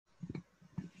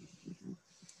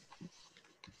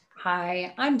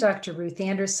Hi, I'm Dr. Ruth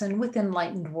Anderson with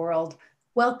Enlightened World.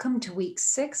 Welcome to week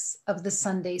 6 of the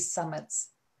Sunday Summits.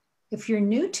 If you're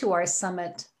new to our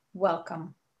summit,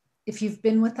 welcome. If you've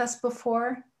been with us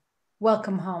before,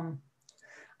 welcome home.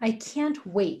 I can't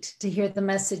wait to hear the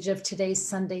message of today's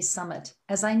Sunday Summit,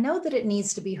 as I know that it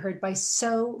needs to be heard by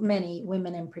so many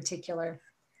women in particular.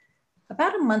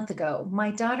 About a month ago,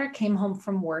 my daughter came home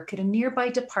from work at a nearby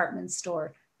department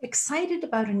store, excited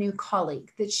about a new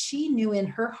colleague that she knew in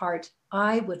her heart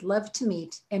I would love to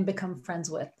meet and become friends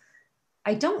with.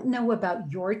 I don't know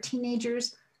about your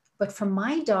teenagers, but for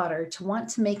my daughter to want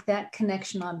to make that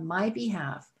connection on my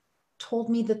behalf told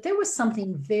me that there was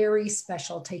something very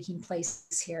special taking place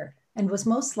here and was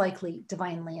most likely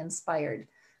divinely inspired.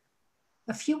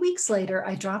 A few weeks later,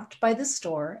 I dropped by the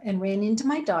store and ran into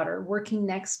my daughter working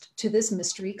next to this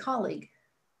mystery colleague.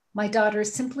 My daughter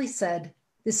simply said,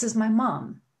 "This is my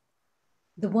mom."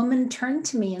 The woman turned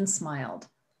to me and smiled.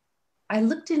 I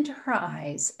looked into her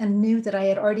eyes and knew that I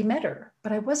had already met her,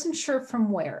 but I wasn't sure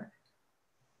from where.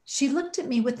 She looked at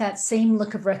me with that same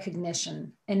look of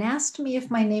recognition and asked me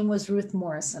if my name was Ruth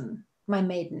Morrison, my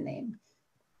maiden name.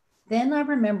 Then I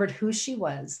remembered who she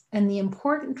was and the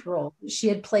important role she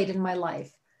had played in my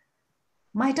life.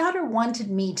 My daughter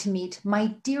wanted me to meet my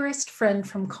dearest friend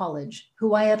from college,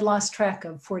 who I had lost track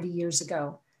of 40 years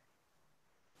ago.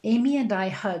 Amy and I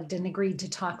hugged and agreed to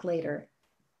talk later.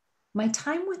 My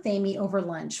time with Amy over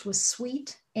lunch was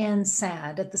sweet and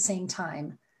sad at the same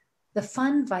time. The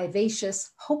fun, vivacious,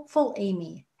 hopeful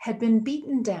Amy had been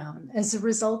beaten down as a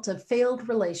result of failed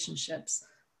relationships,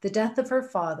 the death of her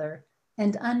father,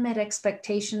 and unmet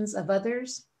expectations of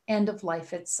others and of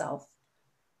life itself.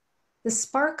 The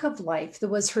spark of life that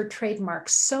was her trademark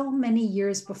so many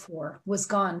years before was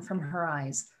gone from her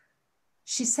eyes.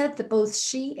 She said that both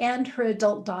she and her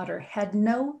adult daughter had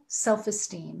no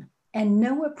self-esteem and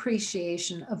no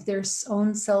appreciation of their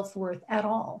own self-worth at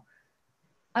all.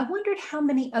 I wondered how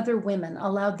many other women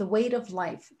allowed the weight of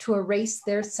life to erase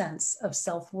their sense of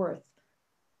self-worth.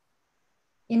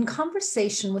 In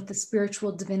conversation with the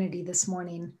spiritual divinity this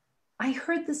morning, I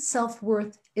heard that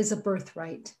self-worth is a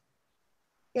birthright.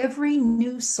 Every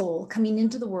new soul coming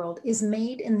into the world is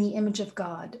made in the image of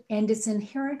God, and its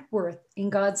inherent worth in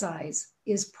God's eyes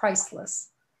is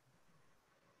priceless.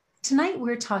 Tonight,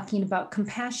 we're talking about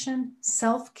compassion,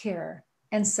 self-care,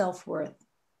 and self-worth.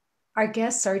 Our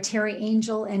guests are Teri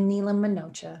Angel and Neelam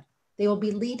Minocha. They will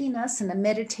be leading us in a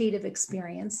meditative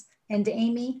experience. And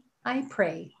Amy, I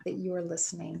pray that you are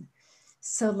listening.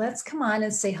 So let's come on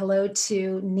and say hello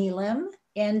to Neelam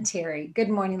and Teri. Good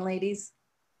morning, ladies.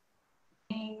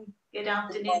 Good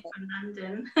afternoon from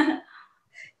London.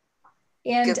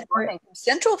 And good morning from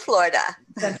Central Florida.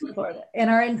 Central Florida. And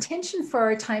our intention for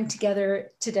our time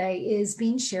together today is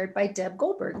being shared by Deb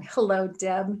Goldberg. Hello,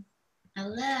 Deb.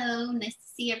 Hello, nice to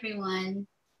see everyone.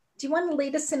 Do you want to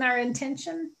lead us in our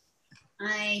intention?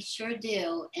 I sure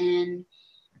do. And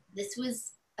this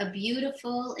was a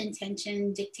beautiful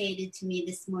intention dictated to me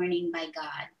this morning by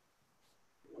God.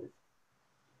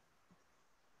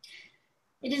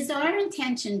 It is our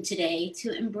intention today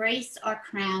to embrace our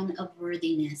crown of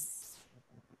worthiness.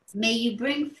 May you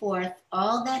bring forth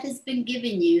all that has been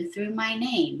given you through my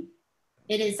name.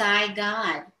 It is I,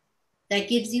 God, that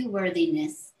gives you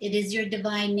worthiness. It is your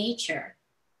divine nature.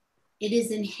 It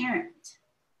is inherent.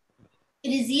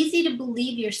 It is easy to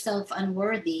believe yourself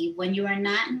unworthy when you are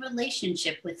not in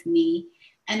relationship with me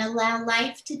and allow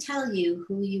life to tell you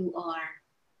who you are.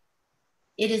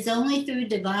 It is only through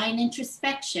divine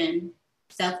introspection,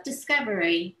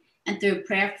 self-discovery, and through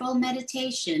prayerful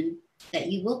meditation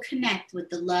that you will connect with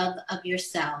the love of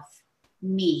yourself,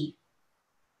 me.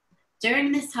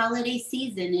 During this holiday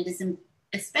season, it is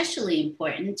especially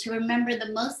important to remember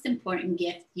the most important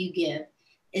gift you give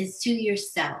is to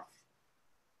yourself,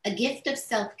 a gift of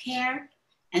self-care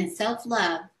and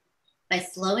self-love by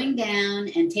slowing down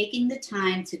and taking the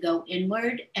time to go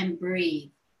inward and breathe,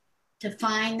 to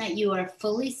find that you are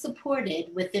fully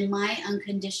supported within my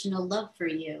unconditional love for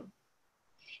you.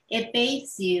 It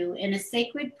bathes you in a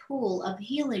sacred pool of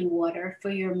healing water for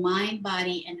your mind,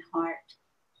 body, and heart.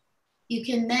 You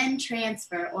can then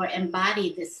transfer or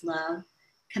embody this love,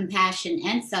 compassion,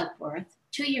 and self-worth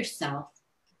to yourself,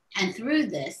 and through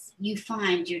this, you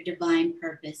find your divine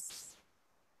purpose.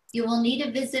 You will need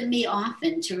to visit me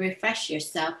often to refresh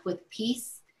yourself with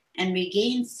peace and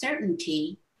regain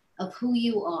certainty of who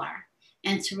you are,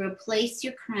 and to replace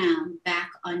your crown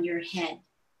back on your head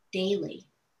daily.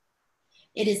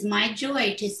 It is my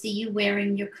joy to see you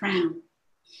wearing your crown.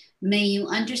 May you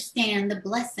understand the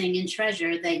blessing and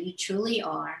treasure that you truly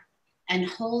are, and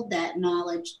hold that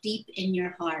knowledge deep in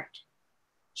your heart.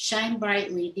 Shine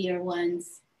brightly, dear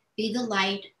ones, Be the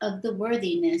light of the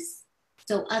worthiness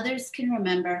so others can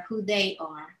remember who they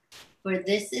are. For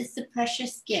this is the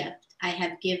precious gift I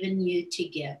have given you to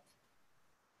give.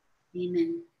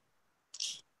 Amen.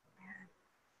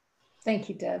 Thank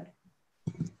you, Deb.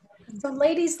 So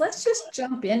ladies, let's just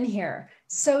jump in here.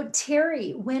 So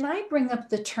Teri, when I bring up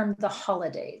the term the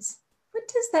holidays, what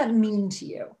does that mean to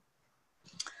you?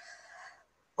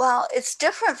 Well, it's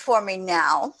different for me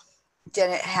now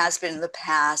than it has been in the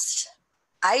past.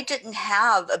 I didn't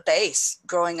have a base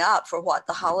growing up for what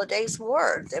the holidays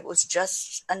were. It was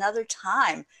just another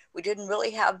time. We didn't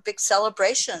really have big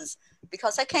celebrations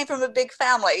because I came from a big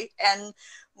family, and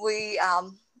we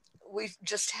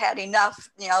just had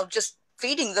enough, just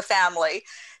feeding the family.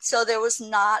 So there was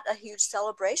not a huge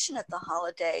celebration at the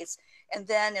holidays. And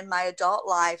then in my adult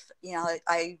life,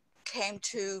 I came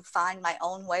to find my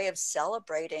own way of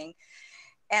celebrating.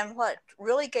 And what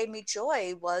really gave me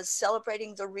joy was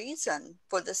celebrating the reason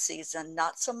for the season,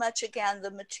 not so much, again,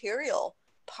 the material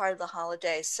part of the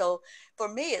holidays. So for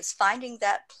me, it's finding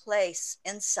that place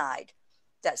inside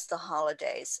that's the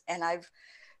holidays. And I've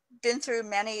been through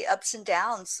many ups and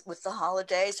downs with the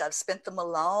holidays. I've spent them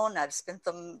alone. I've spent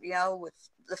them, with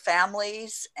the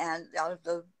families and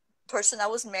the person I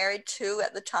was married to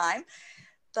at the time.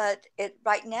 But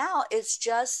right now, it's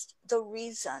just the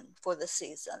reason for the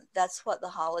season. That's what the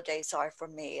holidays are for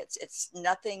me. It's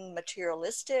nothing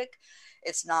materialistic.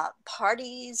 It's not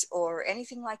parties or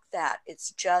anything like that.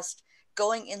 It's just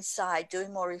going inside,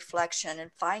 doing more reflection,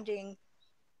 and finding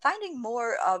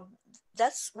more of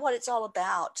that's what it's all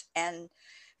about, and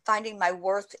finding my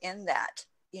worth in that.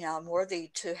 I'm worthy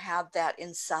to have that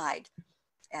inside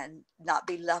and not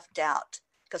be left out,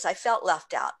 because I felt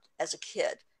left out as a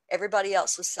kid. Everybody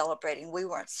else was celebrating. We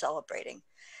weren't celebrating.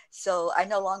 So I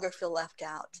no longer feel left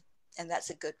out. And that's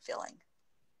a good feeling.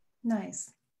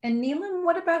 Nice. And Neelam,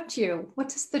 what about you? What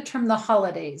does the term the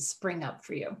holidays bring up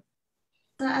for you?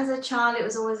 So as a child, it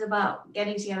was always about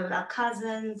getting together with our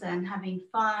cousins and having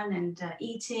fun and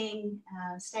eating,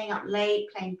 staying up late,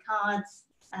 playing cards,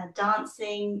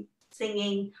 dancing,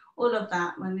 singing, all of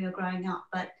that when we were growing up.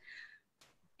 But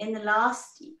in the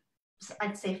last,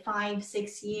 I'd say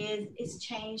 5-6 years, it's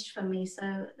changed for me.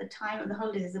 So the time of the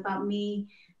holidays is about me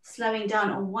slowing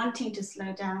down, or wanting to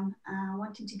slow down,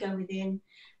 wanting to go within,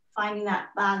 finding that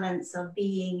balance of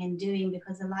being and doing,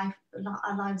 because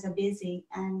our lives are busy,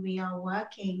 and we are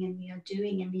working, and we are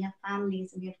doing, and we have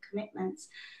families, and we have commitments.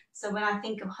 So when I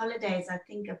think of holidays, I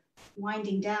think of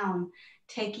winding down,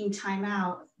 taking time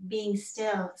out, being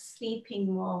still,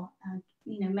 sleeping more,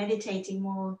 meditating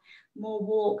more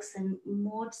walks and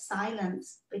more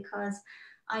silence, because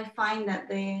I find that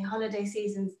the holiday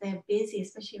seasons, they're busy,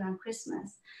 especially around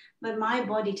Christmas. But my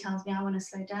body tells me I want to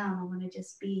slow down, I want to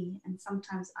just be. And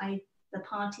sometimes the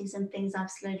parties and things I've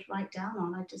slowed right down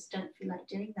on, I just don't feel like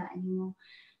doing that anymore.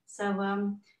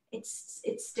 So it's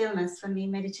stillness for me,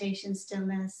 meditation,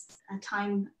 stillness,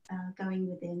 time going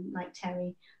within, like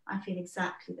Teri. I feel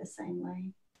exactly the same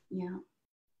way. Yeah.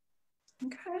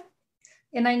 Okay.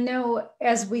 And I know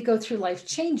as we go through life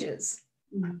changes,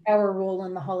 our role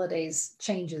in the holidays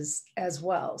changes as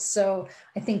well. So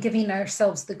I think giving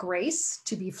ourselves the grace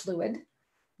to be fluid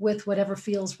with whatever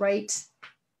feels right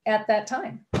at that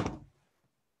time.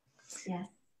 Yes.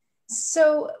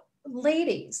 So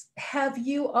ladies, have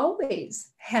you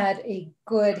always had a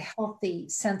good, healthy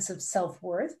sense of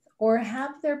self-worth, or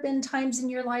have there been times in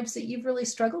your lives that you've really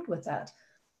struggled with that?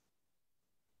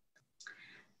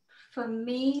 For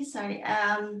me,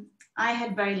 I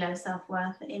had very low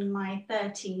self-worth in my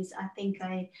 30s. I think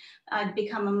I'd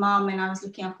become a mom, and I was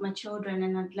looking after my children,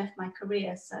 and I'd left my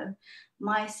career. So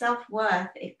my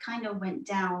self-worth, it kind of went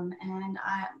down, and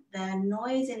the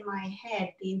noise in my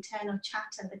head, the internal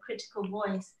chatter, the critical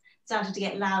voice started to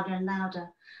get louder and louder.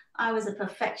 I was a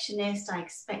perfectionist. I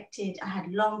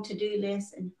had long to-do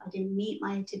lists, and if I didn't meet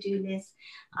my to-do list,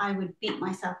 I would beat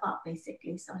myself up,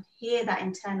 basically. So I'd hear that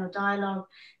internal dialogue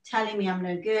telling me I'm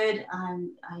no good.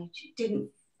 I didn't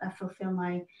fulfill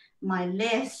my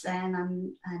list,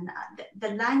 and the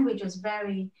language was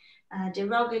very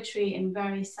derogatory and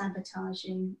very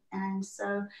sabotaging. And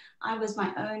so I was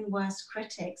my own worst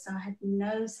critic. So I had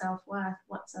no self-worth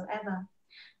whatsoever.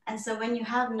 And so when you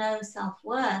have no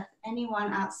self-worth,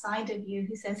 anyone outside of you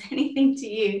who says anything to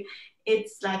you,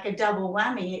 it's like a double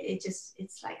whammy. It's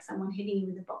like someone hitting you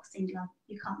with a boxing glove.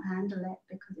 You can't handle it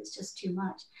because it's just too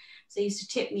much. So it used to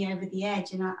tip me over the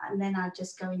edge, and then I'd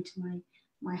just go into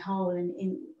my hole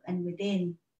and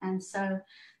within. And so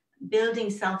building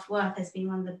self-worth has been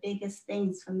one of the biggest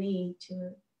things for me,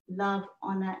 to love,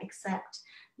 honor, accept,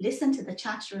 listen to the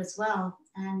chatter as well,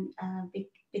 and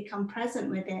become present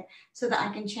with it so that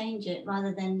I can change it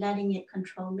rather than letting it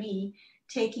control me,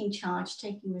 taking charge,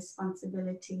 taking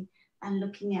responsibility, and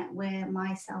looking at where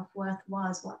my self-worth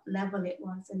was, what level it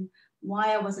was, and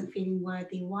why I wasn't feeling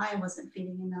worthy, why I wasn't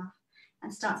feeling enough,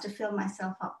 and start to fill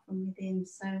myself up from within.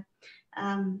 So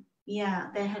yeah,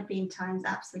 there have been times,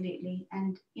 absolutely.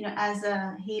 And, you know, as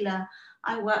a healer,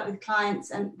 I work with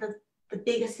clients, and the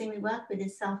biggest thing we work with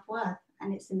is self-worth,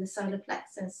 and it's in the solar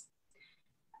plexus.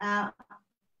 I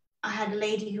had a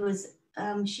lady who was,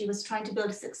 she was trying to build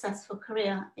a successful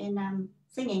career in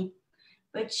singing,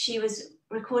 but she was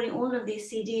recording all of these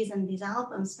CDs and these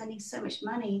albums, spending so much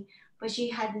money, but she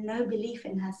had no belief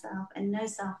in herself and no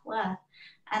self-worth.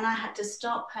 And I had to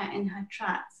stop her in her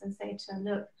tracks and say to her,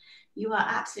 look, you are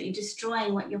absolutely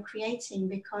destroying what you're creating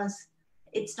because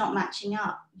it's not matching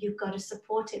up. You've got to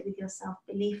support it with your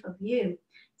self-belief of you.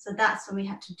 So that's when we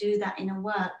had to do that inner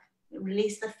work,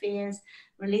 release the fears,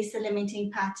 release the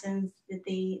limiting patterns,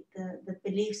 the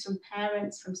beliefs from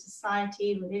parents, from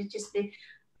society, religiously,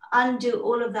 undo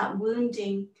all of that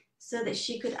wounding so that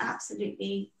she could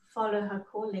absolutely follow her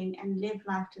calling and live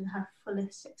life to her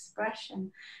fullest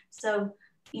expression. So,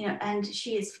 you know, and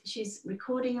she's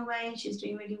recording away and she's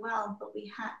doing really well, but we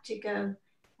had to go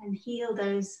and heal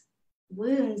those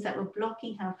wounds that were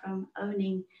blocking her from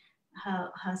owning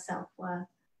her self-worth.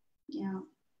 Yeah.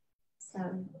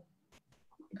 So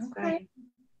it's Okay. great.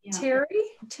 Yeah.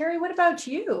 Teri, what about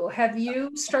you? Have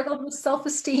you struggled with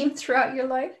self-esteem throughout your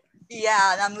life?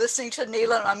 Yeah, and I'm listening to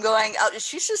Neelam and I'm going, oh,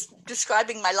 she's just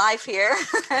describing my life here.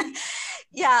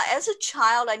 Yeah, as a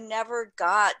child, I never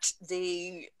got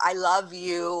the I love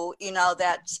you, you know,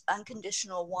 that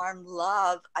unconditional warm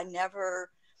love. I never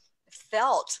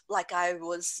felt like I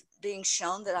was being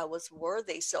shown that I was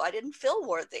worthy. So I didn't feel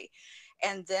worthy.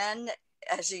 And then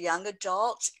as a young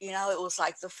adult, you know, it was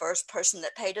like the first person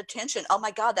that paid attention. Oh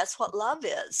my God, that's what love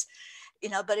is, you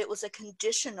know, but it was a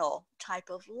conditional type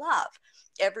of love.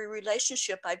 Every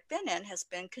relationship I've been in has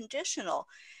been conditional.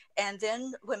 And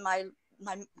then when my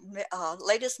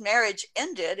latest marriage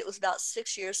ended, it was about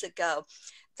 6 years ago,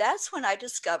 that's when I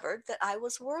discovered that I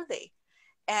was worthy.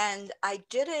 And I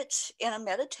did it in a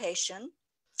meditation,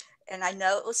 and I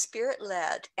know it was spirit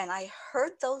led. And I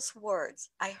heard those words.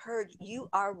 I heard, you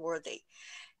are worthy.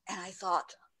 And I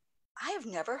thought, I have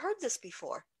never heard this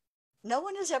before. No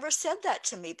one has ever said that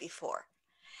to me before.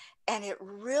 And it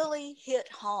really hit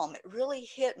home. It really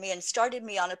hit me and started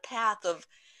me on a path of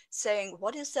saying,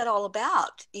 what is that all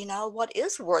about? You know, what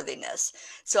is worthiness?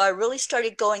 So I really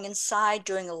started going inside,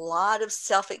 doing a lot of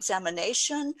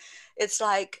self-examination. It's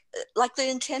like the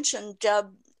intention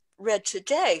Deb read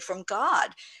today from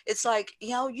God. It's like, you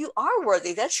know, you are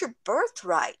worthy. That's your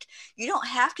birthright. You don't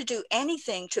have to do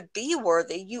anything to be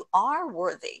worthy. You are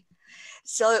worthy.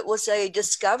 So it was a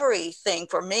discovery thing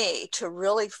for me to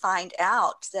really find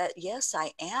out that, yes,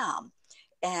 I am.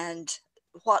 And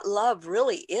what love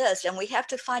really is. And we have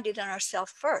to find it in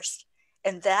ourselves first.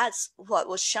 And that's what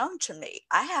was shown to me.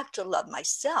 I have to love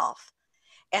myself.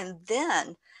 And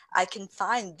then I can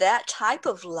find that type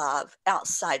of love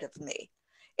outside of me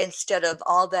instead of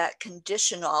all that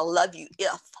conditional, I'll love you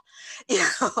if, you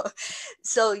know.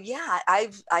 So yeah,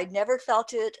 I never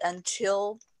felt it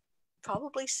until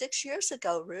probably 6 years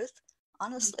ago, Ruth,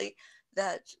 honestly,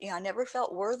 that, you know, I never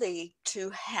felt worthy to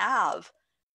have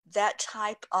that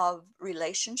type of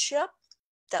relationship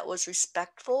that was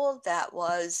respectful, that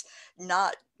was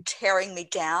not tearing me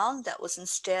down, that was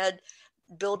instead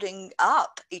building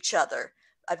up each other.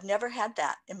 I've never had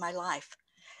that in my life.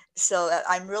 So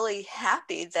I'm really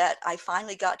happy that I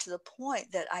finally got to the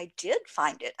point that I did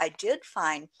find it. I did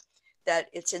find that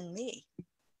it's in me.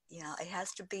 You know, it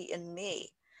has to be in me.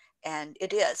 And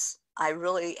it is. I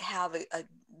really have a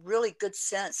really good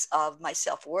sense of my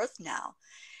self-worth now.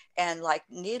 And like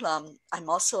Neelam, I'm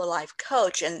also a life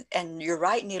coach. And you're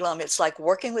right, Neelam, it's like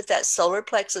working with that solar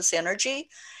plexus energy,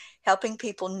 helping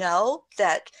people know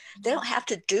that they don't have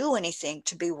to do anything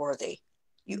to be worthy.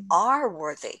 You are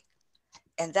worthy.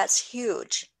 And that's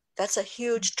huge. That's a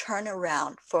huge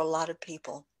turnaround for a lot of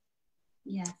people.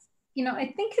 Yes. You know,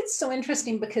 I think it's so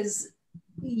interesting because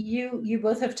you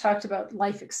both have talked about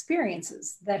life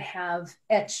experiences that have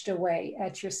etched away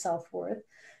at your self-worth.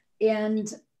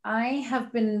 And I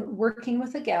have been working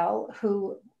with a gal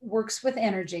who works with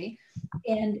energy,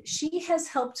 and she has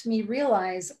helped me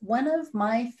realize one of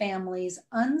my family's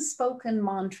unspoken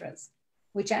mantras,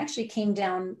 which actually came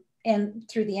down and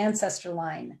through the ancestor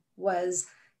line, was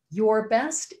your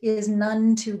best is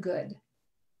none too good.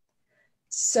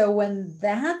 So when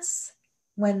that's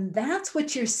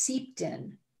what you're seeped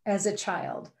in as a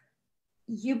child,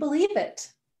 you believe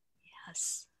it.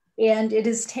 Yes. And it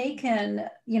has taken,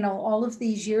 all of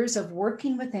these years of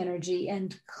working with energy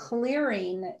and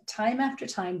clearing time after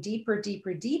time, deeper,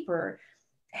 deeper, deeper,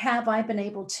 have I been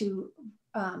able to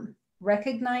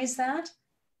recognize that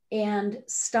and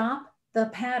stop the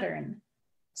pattern.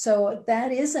 So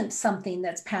that isn't something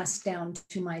that's passed down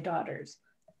to my daughters.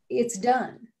 It's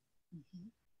done. Mm-hmm.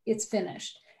 It's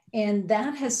finished. And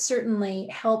that has certainly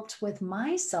helped with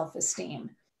my self-esteem,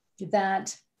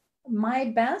 that my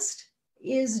best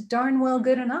is darn well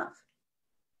good enough.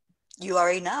 You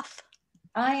are enough.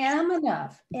 I am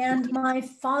enough. And my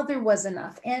father was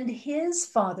enough. And his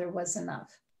father was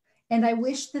enough. And I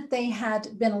wish that they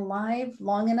had been alive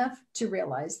long enough to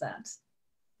realize that.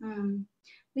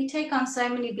 We take on so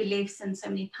many beliefs and so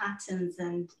many patterns,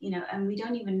 and we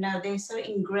don't even know, they're so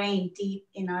ingrained deep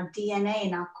in our DNA,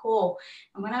 in our core.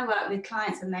 And when I work with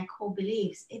clients and their core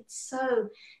beliefs, it's so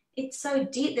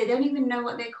deep, they don't even know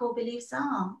what their core beliefs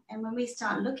are. And when we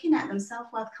start looking at them,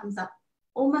 self-worth comes up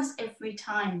almost every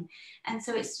time. And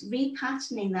so it's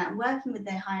repatterning that, working with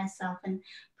their higher self and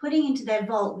putting into their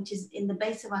vault, which is in the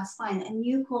base of our spine, a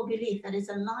new core belief that is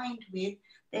aligned with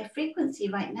their frequency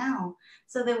right now.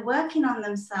 So they're working on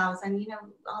themselves, and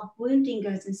our wounding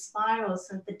goes in spirals.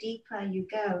 So the deeper you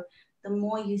go, the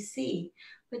more you see.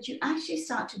 But you actually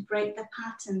start to break the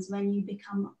patterns when you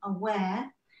become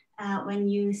aware, when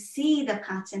you see the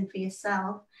pattern for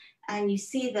yourself, and you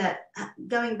see that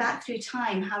going back through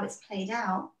time, how it's played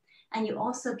out. And you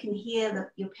also can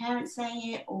hear your parents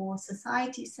saying it or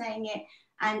society saying it.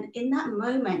 And in that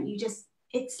moment,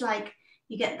 it's like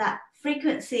you get that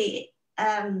frequency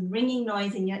ringing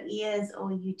noise in your ears,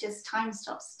 or you just time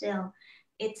stop still.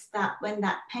 It's that when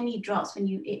that penny drops, when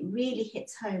it really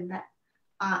hits home, that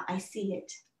I see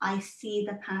it. I see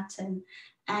the pattern.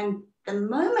 And the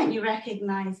moment you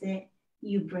recognize it,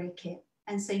 you break it.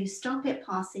 And so you stop it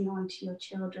passing on to your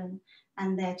children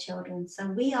and their children. So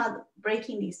we are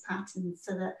breaking these patterns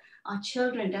so that our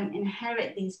children don't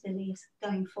inherit these beliefs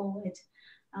going forward,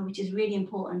 which is really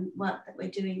important work that we're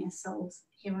doing as souls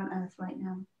here on earth right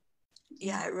now.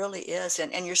 Yeah, it really is.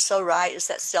 And you're so right. It's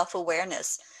that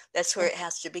self-awareness. That's where it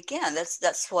has to begin.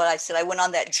 That's what I said. I went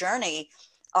on that journey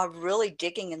of really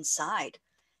digging inside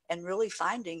and really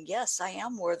finding, yes, I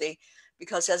am worthy.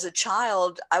 Because as a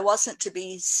child, I wasn't to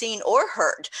be seen or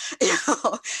heard.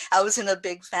 I was in a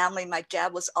big family. My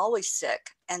dad was always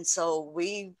sick. And so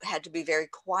we had to be very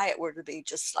quiet. We're to be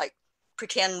just like,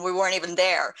 pretend we weren't even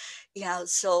there.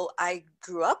 So I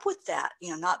grew up with that,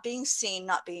 not being seen,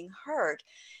 not being heard.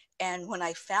 And when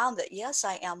I found that, yes,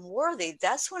 I am worthy,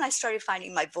 that's when I started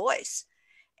finding my voice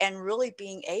and really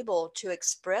being able to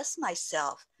express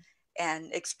myself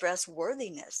and express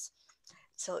worthiness.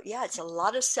 So yeah, it's a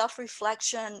lot of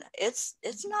self-reflection. It's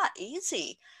not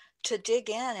easy to dig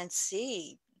in and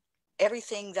see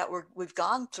everything that we've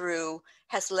gone through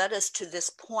has led us to this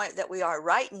point that we are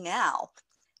right now.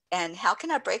 And how can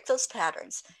I break those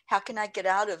patterns? How can I get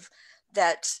out of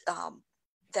that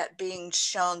that being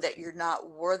shown that you're not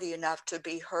worthy enough to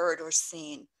be heard or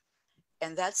seen?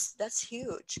 And that's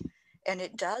huge. And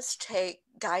it does take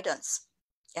guidance.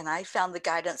 And I found the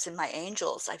guidance in my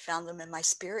angels. I found them in my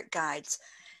spirit guides.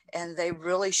 And they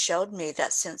really showed me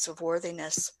that sense of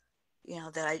worthiness,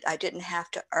 that I didn't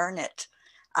have to earn it.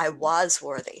 I was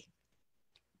worthy.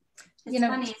 It's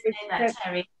funny you say that,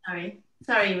 Teri.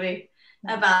 Sorry, Ruth.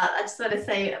 I just want to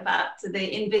say about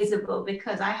the invisible,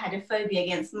 because I had a phobia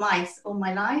against mice all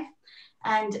my life.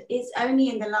 And it's only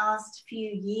in the last few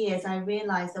years I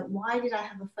realized that why did I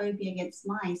have a phobia against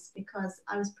mice? Because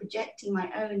I was projecting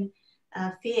my own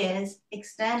fears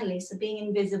externally. So being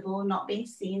invisible, not being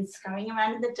seen, scurrying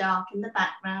around in the dark, in the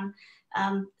background.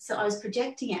 So I was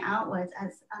projecting it outwards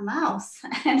as a mouse.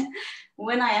 And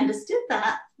when I understood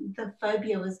that, the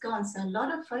phobia was gone. So a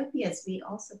lot of phobias we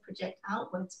also project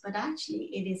outwards, but actually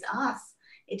it is us.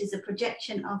 It is a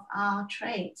projection of our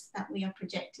traits that we are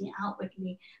projecting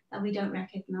outwardly that we don't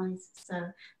recognize. So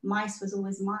mice was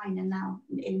always mine, and now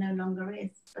it no longer is.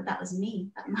 But that was me.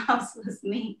 That mouse was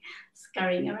me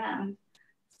scurrying around.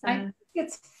 So I think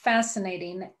it's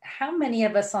fascinating how many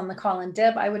of us on the call, and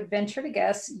Deb, I would venture to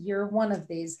guess you're one of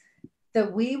these,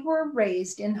 that we were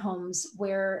raised in homes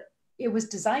where it was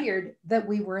desired that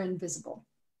we were invisible.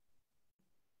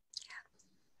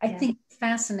 I think it's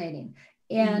fascinating.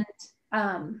 And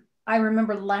I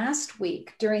remember last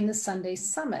week during the Sunday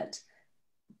Summit,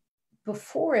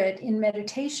 before it in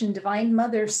meditation, Divine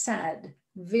Mother said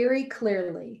very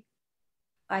clearly,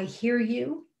 I hear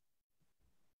you,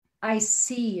 I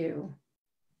see you,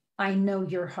 I know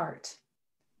your heart.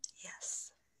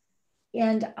 Yes.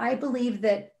 And I believe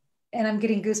that, and I'm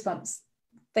getting goosebumps,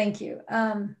 thank you.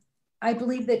 I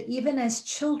believe that even as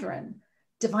children,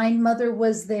 Divine Mother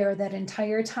was there that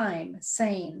entire time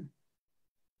saying,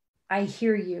 I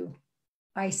hear you,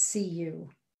 I see you,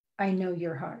 I know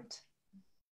your heart.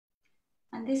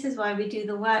 And this is why we do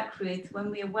the work, Ruth.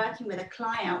 When we are working with a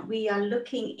client, we are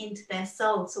looking into their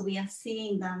soul, so we are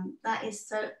seeing them. That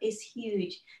is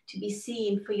huge, to be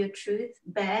seen for your truth,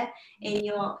 bare in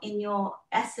your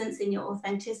essence, in your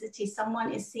authenticity.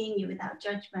 Someone is seeing you without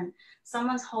judgment.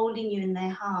 Someone's holding you in their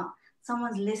heart.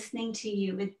 Someone's listening to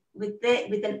you with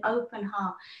an open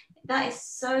heart. That is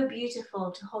so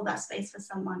beautiful, to hold that space for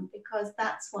someone, because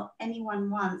that's what anyone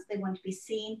wants. They want to be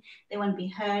seen, they want to be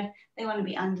heard, they want to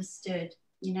be understood,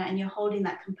 you know, and you're holding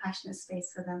that compassionate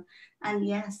space for them. And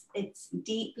yes, it's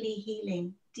deeply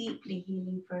healing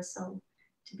for a soul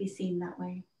to be seen that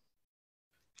way.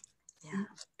 Yeah.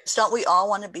 Because don't we all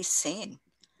want to be seen?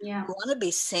 Yeah. We want to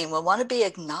be seen. We want to be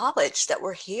acknowledged that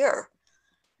we're here.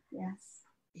 Yes.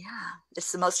 Yeah.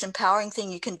 It's the most empowering thing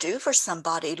you can do for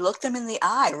somebody. Look them in the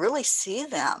eye, really see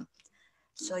them.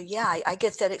 So yeah, I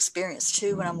get that experience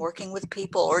too when I'm working with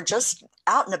people or just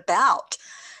out and about,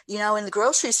 you know, in the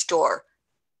grocery store.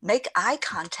 Make eye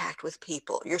contact with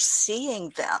people. You're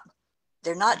seeing them.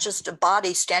 They're not just a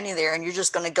body standing there and you're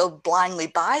just going to go blindly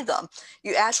by them.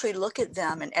 You actually look at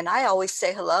them, and I always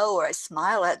say hello or I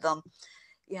smile at them,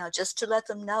 you know, just to let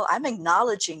them know I'm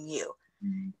acknowledging you.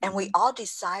 Mm-hmm. And we all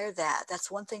desire that. That's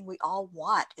one thing we all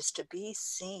want, is to be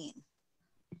seen.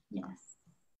 Yes.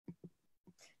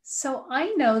 So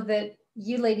I know that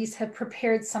you ladies have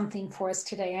prepared something for us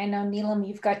today. I know, Neelam,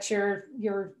 you've got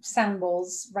your sound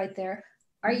bowls right there.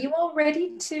 Are you all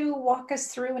ready to walk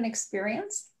us through an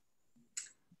experience?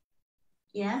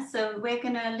 Yeah, so we're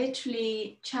going to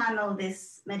literally channel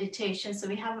this meditation. So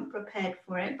we haven't prepared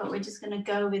for it, but we're just going to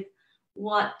go with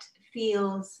what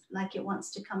feels like it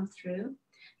wants to come through.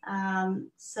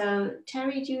 So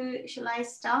Teri, shall I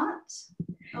start?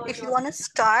 If you want to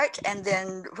start, and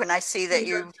then when I see that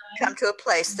you've come to a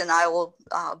place, then I will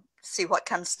see what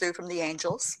comes through from the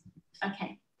angels.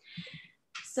 Okay.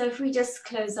 So if we just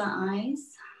close our eyes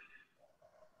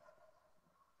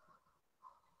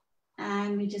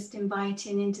and we just invite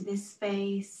into this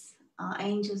space our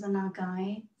angels and our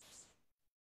guides.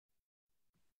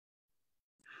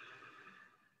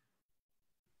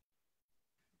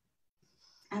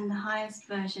 And the highest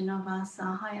version of us,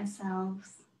 our higher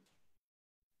selves.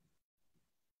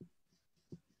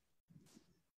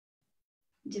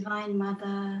 Divine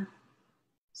Mother,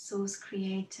 Source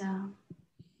Creator,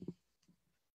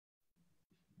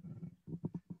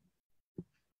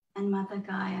 and Mother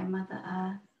Gaia, Mother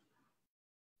Earth.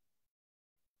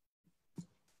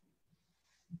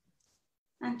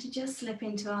 And to just slip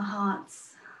into our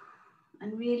hearts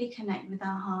and really connect with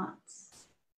our hearts.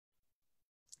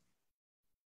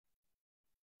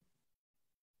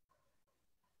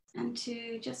 And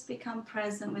to just become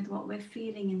present with what we're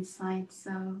feeling inside.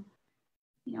 So,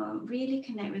 you know, really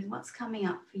connect with what's coming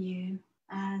up for you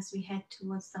as we head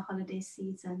towards the holiday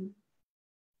season.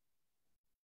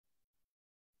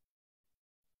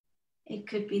 It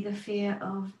could be the fear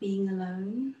of being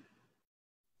alone.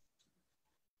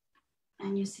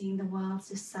 And you're seeing the world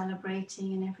just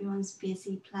celebrating and everyone's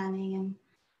busy planning and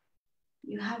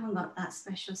you haven't got that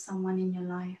special someone in your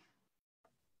life.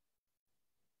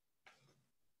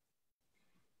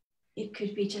 It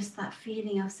could be just that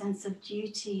feeling of sense of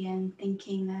duty and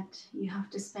thinking that you have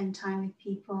to spend time with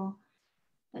people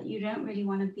that you don't really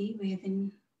want to be with,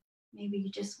 and maybe you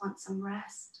just want some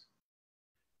rest.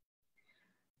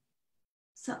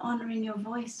 So honoring your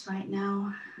voice right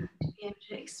now to be able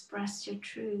to express your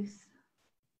truth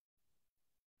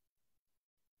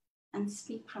and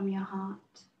speak from your heart.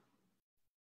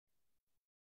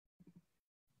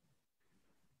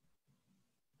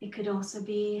 It could also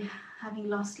be having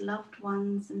lost loved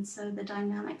ones, and so the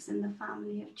dynamics in the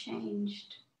family have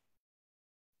changed.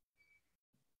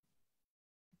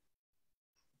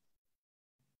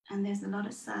 And there's a lot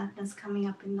of sadness coming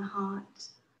up in the heart.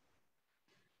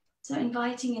 So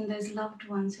inviting in those loved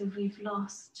ones who we've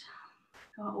lost,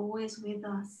 who are always with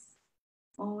us,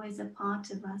 always a part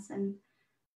of us. And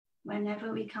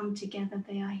whenever we come together,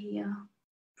 they are here,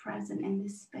 present in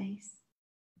this space.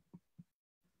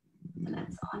 So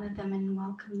let's honor them and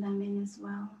welcome them in as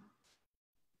well.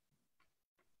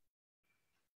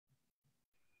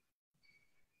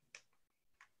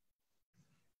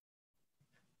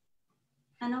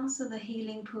 And also the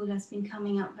healing pool has been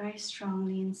coming up very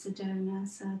strongly in Sedona.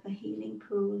 So the healing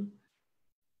pool,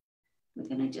 we're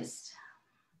going to just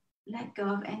let go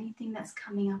of anything that's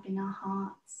coming up in our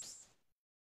hearts,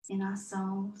 in our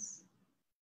souls,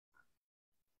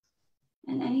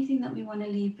 and anything that we want to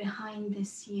leave behind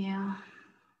this year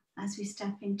as we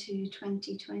step into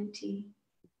 2020.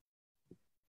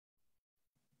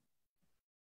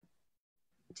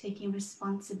 taking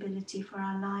responsibility for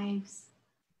our lives,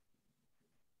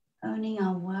 owning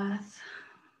our worth,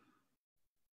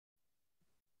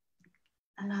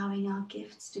 allowing our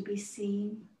gifts to be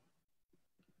seen,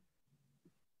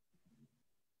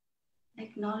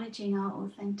 acknowledging our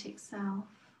authentic self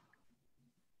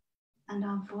and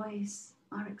our voice,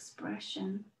 our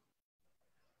expression,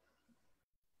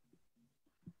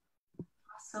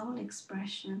 our soul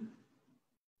expression,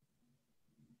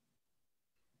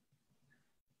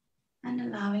 and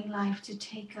allowing life to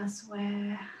take us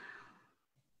where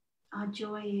our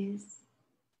joy is,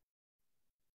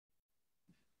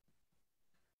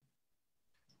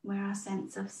 where our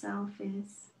sense of self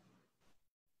is.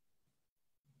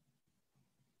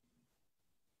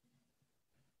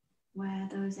 Where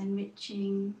those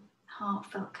enriching,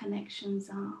 heartfelt connections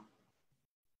are.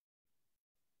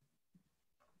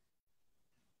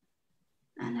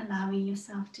 And allowing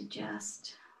yourself to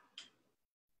just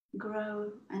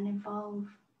grow and evolve.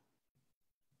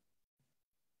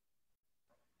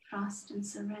 Trust and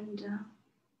surrender.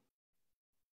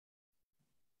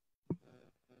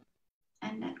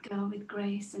 And let go with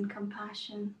grace and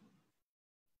compassion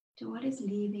to what is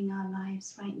leaving our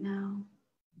lives right now.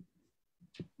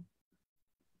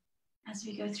 As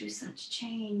we go through such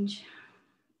change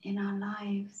in our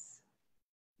lives,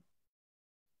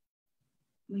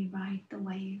 we ride the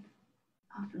wave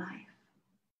of life.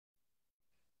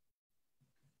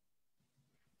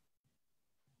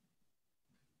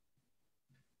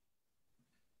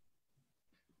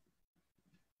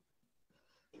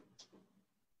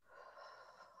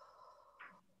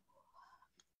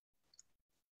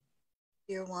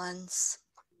 Dear ones,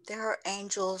 there are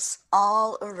angels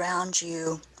all around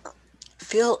you.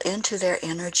 Feel into their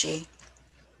energy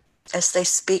as they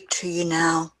speak to you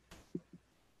now.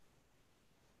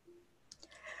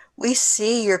 We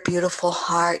see your beautiful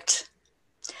heart.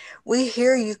 We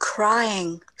hear you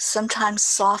crying, sometimes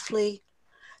softly,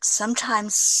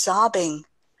 sometimes sobbing,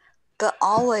 but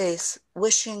always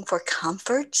wishing for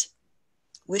comfort,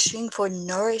 wishing for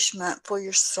nourishment for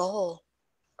your soul.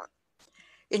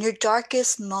 In your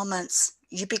darkest moments,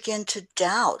 you begin to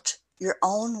doubt your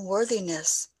own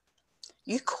worthiness.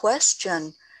 You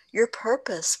question your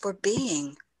purpose for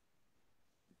being.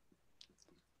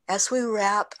 As we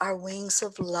wrap our wings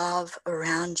of love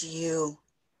around you,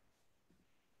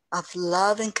 of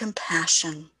love and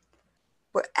compassion,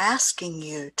 we're asking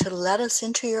you to let us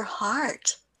into your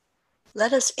heart.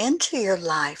 Let us into your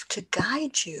life to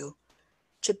guide you,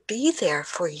 to be there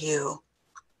for you.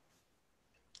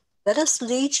 Let us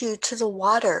lead you to the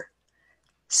water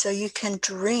so you can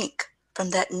drink from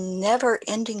that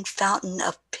never-ending fountain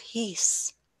of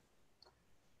peace.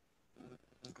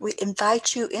 We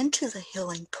invite you into the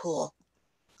healing pool.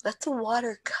 Let the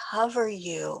water cover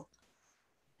you.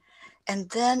 And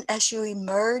then as you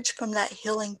emerge from that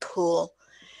healing pool,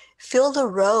 feel the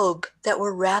robe that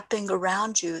we're wrapping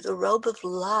around you, the robe of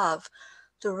love,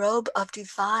 the robe of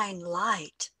divine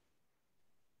light.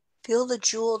 Feel the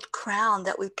jeweled crown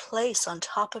that we place on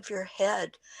top of your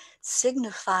head,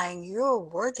 signifying your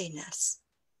worthiness.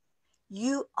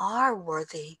 You are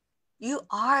worthy. You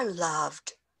are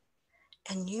loved.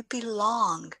 And you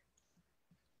belong.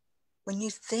 When you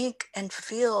think and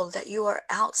feel that you are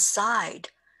outside,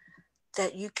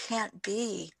 that you can't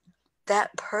be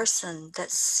that person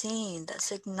that's seen,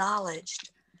 that's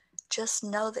acknowledged, just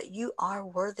know that you are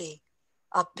worthy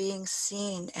of being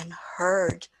seen and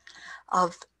heard,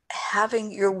 of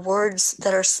having your words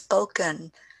that are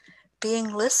spoken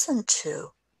being listened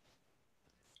to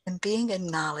and being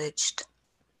acknowledged.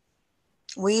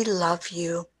 We love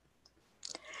you.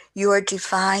 You are a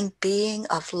divine being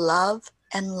of love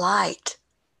and light.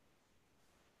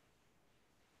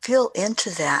 Feel into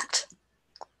that.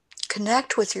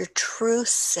 Connect with your true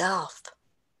self.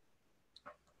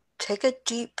 Take a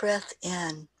deep breath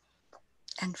in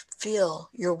and feel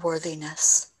your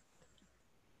worthiness.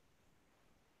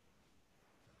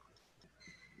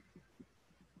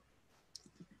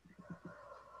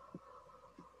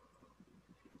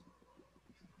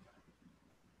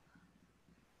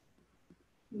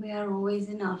 We are always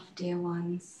enough, dear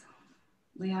ones.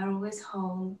 We are always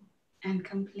whole and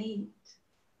complete.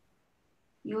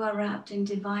 You are wrapped in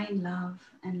divine love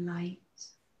and light.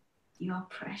 You are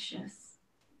precious,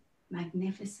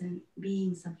 magnificent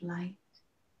beings of light.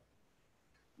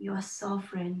 You are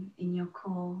sovereign in your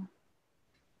core.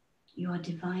 You are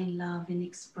divine love in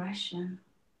expression.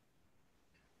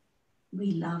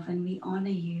 We love and we honor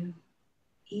you,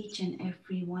 each and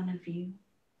every one of you,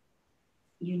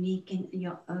 unique in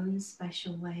your own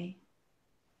special way.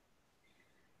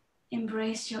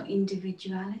 Embrace your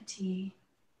individuality.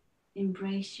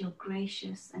 Embrace your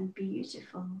gracious and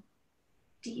beautiful,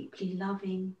 deeply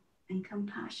loving and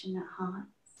compassionate hearts.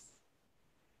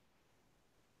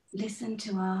 Listen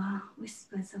to our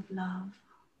whispers of love.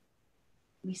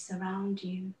 We surround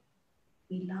you.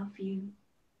 We love you.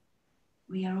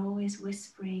 We are always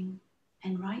whispering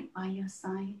and right by your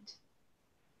side.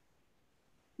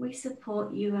 We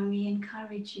support you and we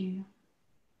encourage you.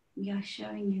 We are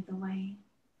showing you the way.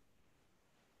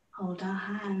 Hold our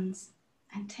hands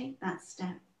and take that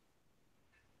step.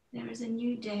 There is a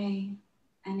new day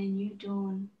and a new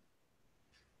dawn,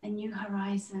 a new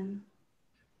horizon,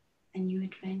 a new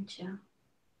adventure.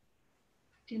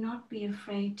 Do not be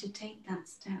afraid to take that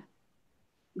step.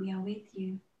 We are with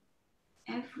you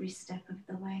every step of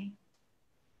the way.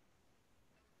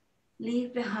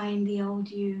 Leave behind the old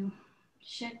you.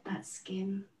 Shed that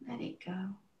skin. Let it go.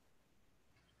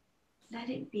 Let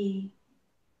it be,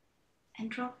 and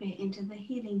drop it into the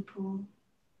healing pool.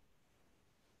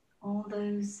 All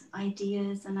those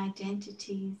ideas and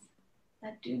identities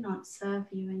that do not serve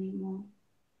you anymore.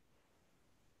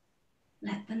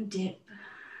 Let them dip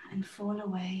and fall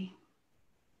away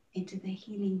into the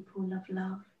healing pool of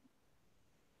love,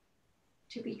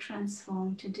 to be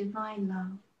transformed to divine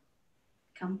love,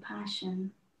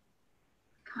 compassion,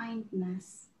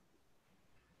 kindness,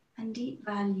 and deep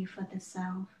value for the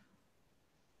self.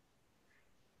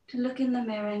 To look in the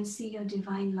mirror and see your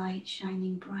divine light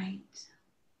shining bright,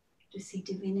 to see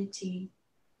divinity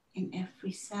in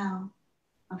every cell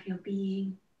of your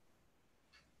being.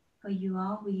 For you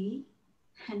are we,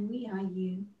 and we are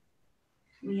you.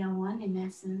 We are one in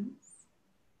essence.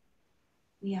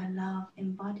 We are love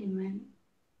embodiment.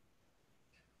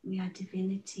 We are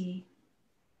divinity.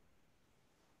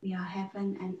 We are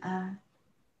heaven and earth.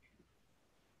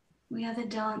 We are the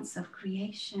dance of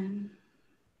creation.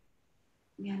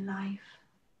 We are life.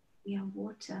 We are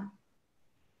water.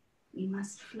 We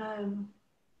must flow.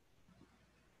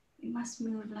 We must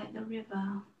move like the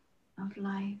river of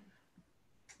life.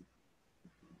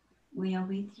 We are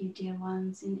with you, dear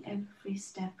ones, in every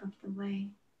step of the way.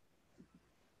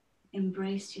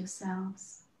 Embrace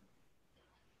yourselves.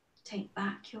 Take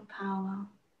back your power.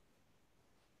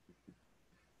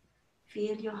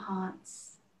 Feel your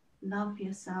hearts. Love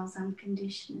yourselves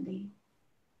unconditionally.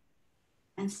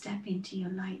 And step into your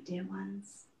light, dear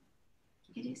ones.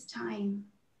 It is time.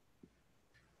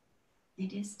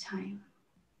 It is time.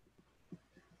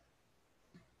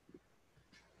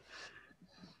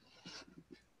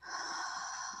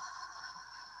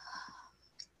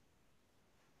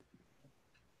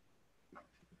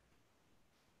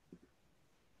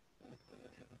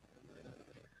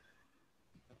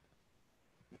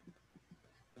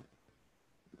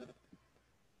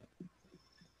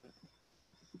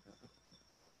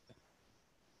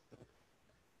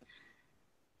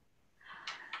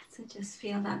 So just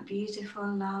feel that beautiful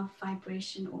love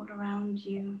vibration all around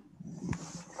you.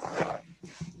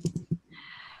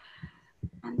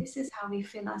 And this is how we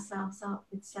fill ourselves up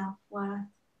with self-worth,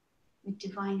 with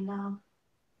divine love.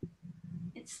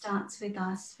 It starts with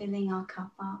us filling our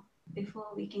cup up before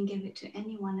we can give it to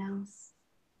anyone else.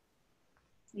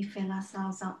 We fill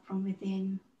ourselves up from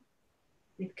within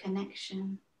with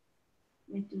connection,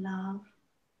 with love,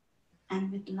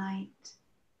 and with light,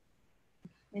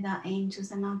 with our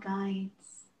angels and our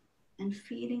guides, and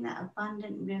feeling that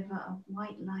abundant river of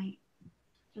white light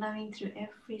flowing through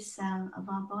every cell of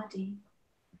our body.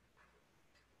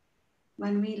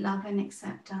 When we love and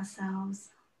accept ourselves,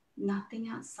 nothing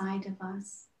outside of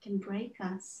us can break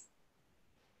us.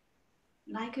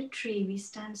 Like a tree, we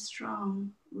stand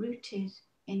strong, rooted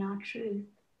in our truth,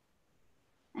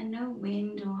 and no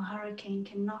wind or hurricane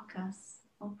can knock us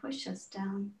or push us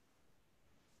down,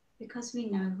 because we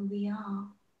know who we are.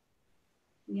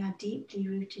 We are deeply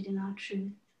rooted in our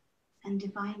truth and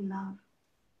divine love.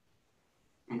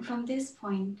 And from this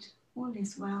point, all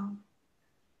is well,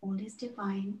 all is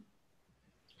divine,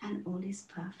 and all is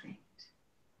perfect.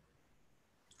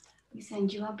 We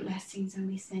send you our blessings and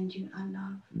we send you our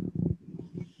love.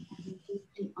 And we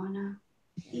deeply honor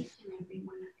each and every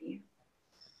one of you.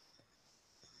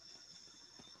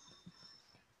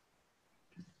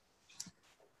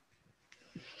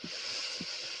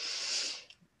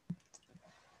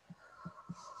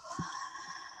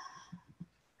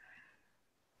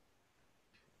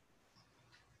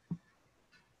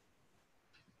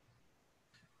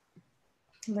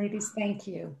 Ladies, thank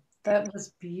you. That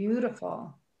was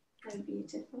beautiful. So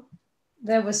beautiful.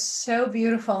 That was so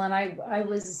beautiful. And I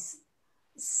was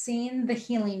seeing the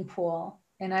healing pool,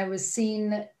 and I was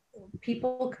seeing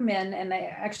people come in, and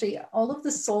all of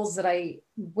the souls that I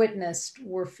witnessed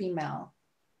were female.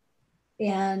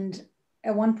 And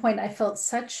at one point I felt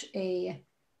such a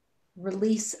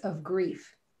release of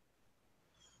grief.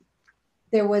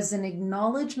 There was an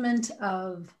acknowledgement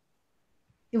of,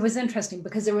 it was interesting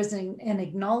because there was an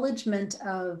acknowledgement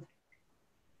of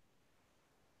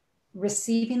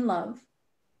receiving love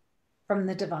from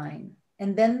the divine.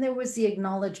 And then there was the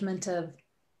acknowledgement of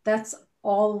that's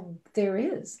all there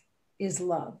is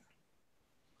love.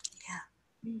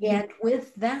 Yeah. And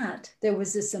with that, there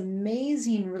was this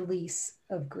amazing release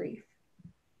of grief.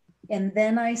 And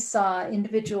then I saw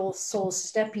individual souls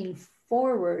stepping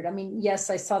forward. I mean, yes,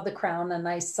 I saw the crown and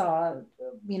I saw,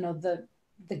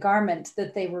 the garment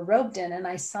that they were robed in, and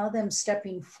I saw them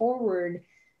stepping forward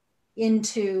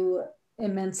into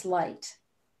immense light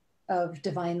of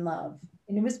divine love.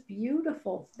 And it was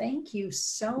beautiful. Thank you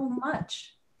so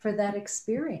much for that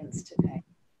experience today.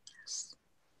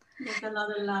 There's a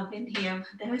lot of love in here.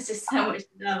 There was just so much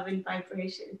love and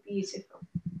vibration. It's beautiful.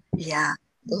 Yeah,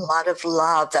 a lot of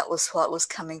love. That was what was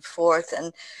coming forth.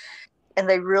 And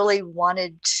they really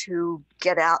wanted to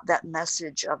get out that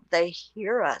message of they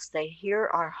hear us. They hear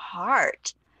our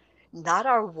heart, not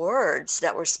our words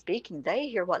that we're speaking. They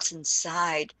hear what's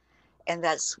inside. And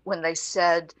that's when they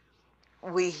said,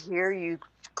 we hear you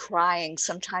crying,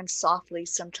 sometimes softly,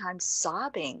 sometimes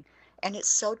sobbing. And it's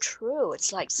so true.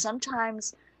 It's like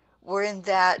sometimes we're in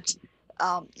that,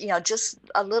 just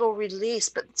a little release,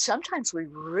 but sometimes we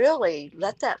really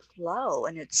let that flow,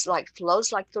 and it's like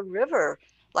flows like the river,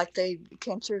 like they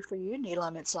came through for you,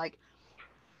 Neelam. It's like,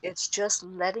 it's just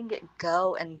letting it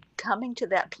go and coming to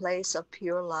that place of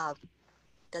pure love.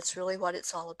 That's really what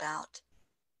it's all about.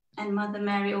 And Mother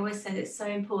Mary always said it's so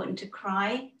important to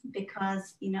cry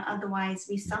because, otherwise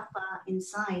we suffer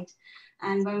inside.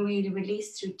 And when we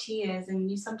release through tears,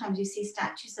 and sometimes you see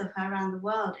statues of her around the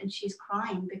world and she's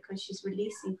crying because she's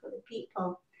releasing for the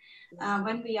people.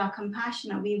 When we are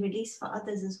compassionate, we release for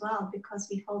others as well because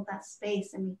we hold that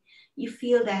space and you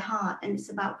feel their heart, and it's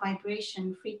about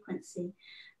vibration, frequency.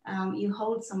 You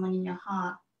hold someone in your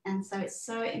heart. And so it's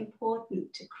so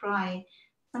important to cry.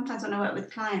 Sometimes when I work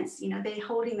with clients, they're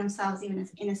holding themselves even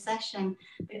in a session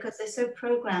because they're so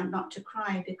programmed not to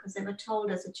cry because they were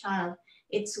told as a child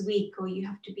it's weak, or you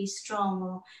have to be strong,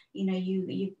 or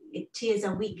tears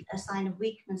are weak, a sign of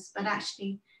weakness. But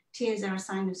actually, tears are a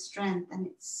sign of strength, and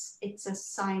it's a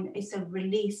sign, it's a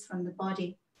release from the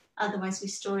body. Otherwise, we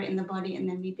store it in the body and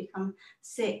then we become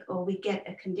sick or we get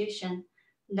a condition.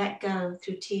 Let go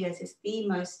through tears is the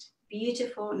most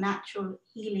beautiful, natural,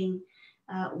 healing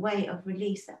way of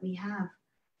release that we have.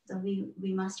 So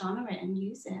we must honor it and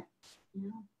use it.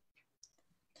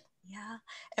 Yeah.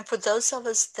 And for those of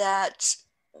us that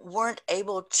weren't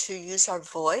able to use our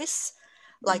voice,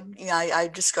 like I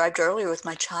described earlier with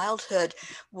my childhood,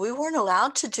 we weren't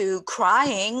allowed to do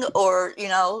crying or,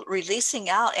 releasing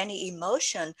out any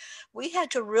emotion. We had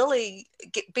to really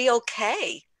be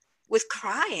okay with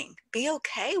crying, be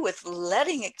okay with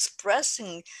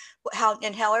expressing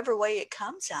in however way it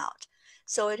comes out.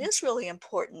 So it is really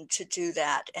important to do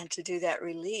that and to do that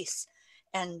release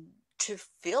and to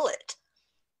feel it,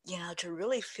 to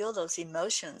really feel those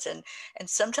emotions. And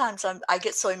sometimes I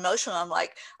get so emotional, I'm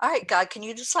like, all right, God, can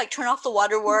you just turn off the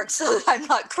waterworks so that I'm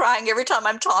not crying every time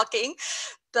I'm talking?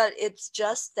 But it's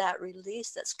just that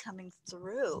release that's coming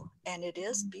through. And it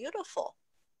is beautiful.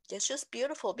 It's just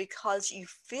beautiful because you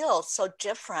feel so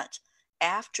different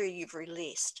after you've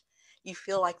released. You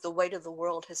feel like the weight of the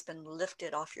world has been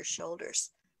lifted off your shoulders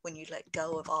when you let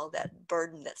go of all that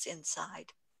burden that's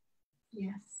inside.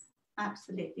 Yes,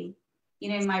 absolutely.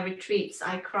 In my retreats,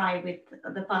 I cry with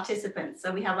the participants.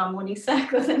 So we have our morning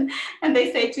circles, and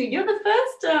they say to me, you're the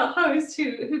first host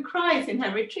who cries in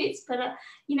her retreats. But,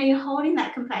 you're holding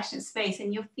that compassionate space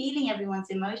and you're feeling everyone's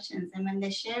emotions. And when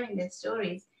they're sharing their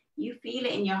stories, you feel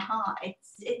it in your heart.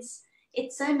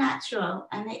 It's so natural,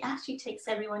 and it actually takes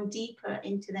everyone deeper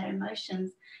into their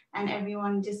emotions, and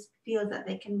everyone just feels that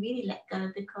they can really let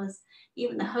go because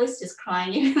even the host is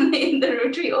crying, even the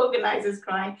retreat organizers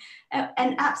crying.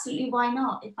 And absolutely, why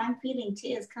not? If I'm feeling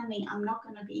tears coming, I'm not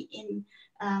going to be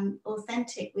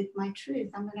authentic with my truth.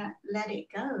 I'm going to let it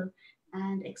go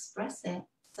and express it.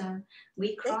 So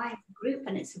we cry as a group,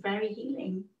 and it's very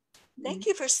healing. Thank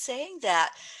you for saying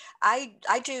that.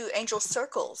 I do angel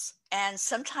circles, and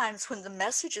sometimes when the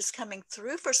message is coming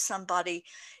through for somebody,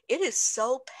 it is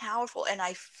so powerful, and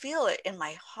I feel it in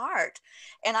my heart,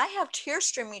 and I have tears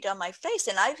streaming down my face.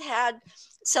 And I've had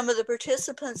some of the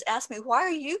participants ask me, why are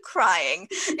you crying?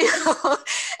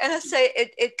 And I say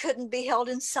it couldn't be held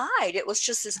inside. It was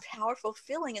just this powerful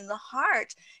feeling in the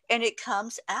heart, and it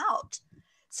comes out.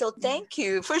 So thank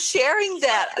you for sharing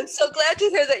that. I'm so glad to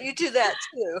hear that you do that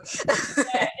too.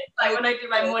 Like when I do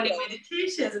my morning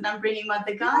meditations and I'm bringing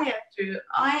Mother Gaia through,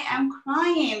 I am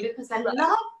crying because the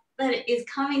love that it is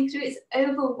coming through is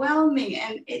overwhelming,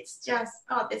 and it's just,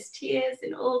 oh, there's tears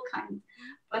in all kinds,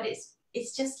 but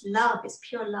it's just love, it's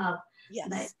pure love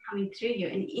that is coming through you,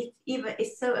 and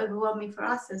it's so overwhelming for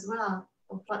us as well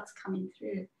of what's coming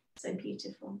through. So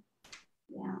beautiful.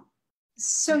 Yeah.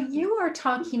 So you are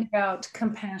talking about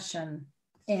compassion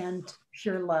and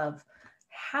pure love.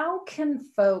 How can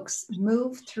folks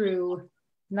move through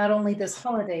not only this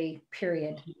holiday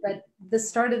period, but the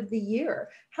start of the year?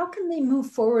 How can they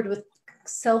move forward with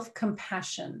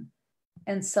self-compassion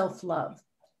and self-love?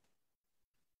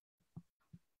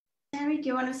 Teri, do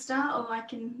you want to start, or I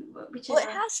can? Whichever. Well,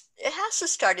 it has to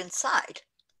start inside.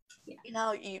 Yeah. You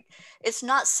know, it's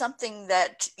not something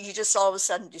that you just all of a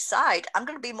sudden decide, I'm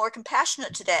going to be more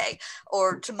compassionate today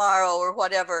or tomorrow or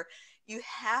whatever. You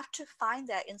have to find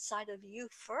that inside of you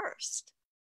first.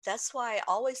 That's why I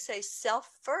always say self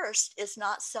first is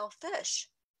not selfish,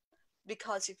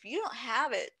 because if you don't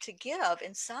have it to give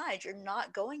inside, you're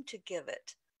not going to give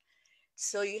it.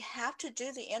 So you have to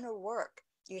do the inner work.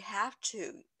 You have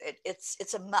to.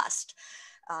 It's a must.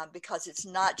 Because it's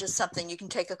not just something you can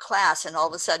take a class and all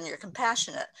of a sudden you're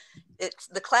compassionate.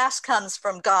 The class comes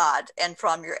from God and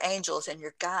from your angels and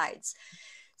your guides.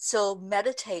 So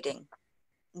meditating,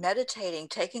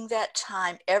 taking that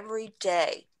time every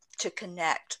day to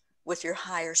connect with your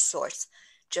higher source.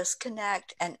 Just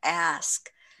connect and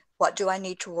ask, what do I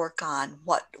need to work on?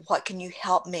 What can you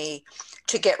help me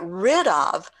to get rid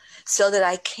of so that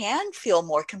I can feel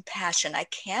more compassion? I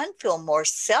can feel more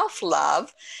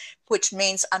self-love, which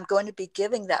means I'm going to be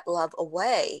giving that love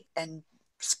away and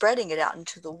spreading it out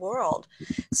into the world.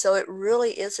 So it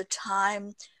really is a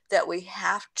time that we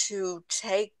have to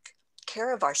take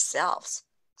care of ourselves.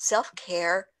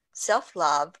 Self-care,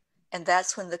 self-love, and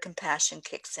that's when the compassion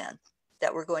kicks in,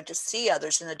 that we're going to see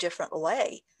others in a different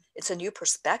way. It's a new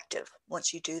perspective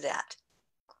once you do that.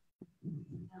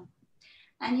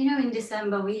 And you know, in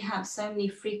December, we have so many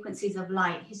frequencies of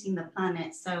light hitting the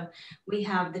planet. So we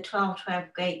have the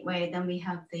 12/12 gateway, then we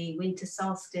have the winter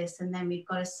solstice, and then we've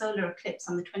got a solar eclipse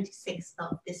on the 26th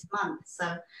of this month.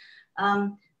 So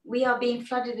we are being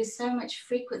flooded with so much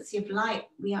frequency of light.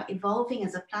 We are evolving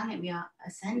as a planet, we are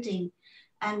ascending,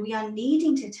 and we are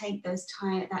needing to take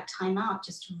that time out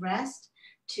just to rest,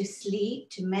 to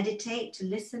sleep, to meditate, to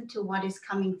listen to what is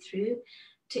coming through,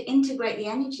 to integrate the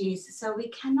energies. So we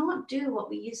cannot do what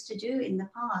we used to do in the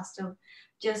past of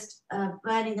just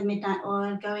burning the midnight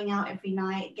oil, going out every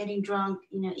night, getting drunk,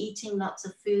 you know, eating lots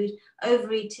of food,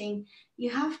 overeating. You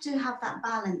have to have that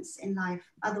balance in life.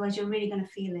 Otherwise, you're really going to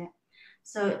feel it.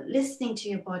 So listening to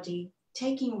your body,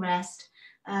 taking rest,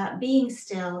 being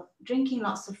still, drinking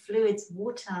lots of fluids,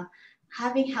 water,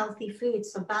 having healthy food.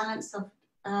 So balance of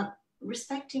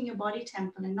respecting your body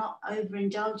temple and not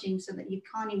overindulging so that you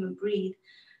can't even breathe.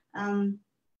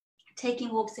 Taking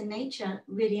walks in nature,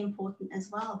 really important as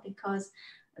well, because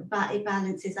it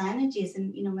balances our energies.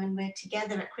 And you know, when we're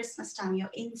together at Christmas time, you're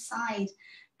inside,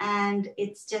 and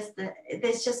it's just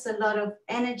there's just a lot of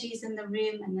energies in the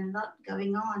room and a lot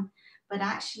going on. But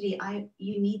actually,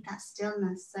 you need that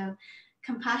stillness. So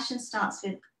compassion starts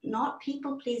with not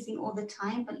people pleasing all the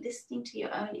time, but listening to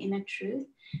your own inner truth,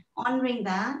 honoring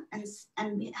that,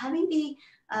 and having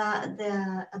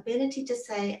the ability to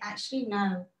say, actually,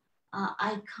 no,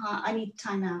 I can't, I need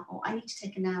time out, or I need to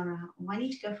take an hour out, or I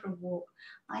need to go for a walk,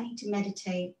 I need to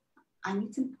meditate, I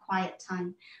need some quiet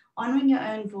time. Honoring your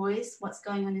own voice, what's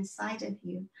going on inside of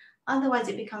you. Otherwise,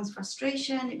 it becomes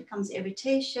frustration, it becomes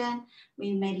irritation.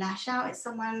 We may lash out at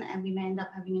someone and we may end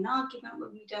up having an argument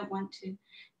when we don't want to.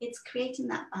 It's creating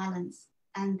that balance.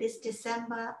 And this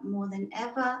December, more than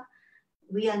ever,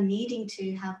 we are needing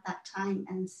to have that time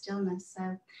and stillness.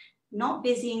 So not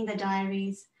busying the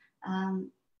diaries,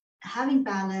 having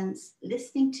balance,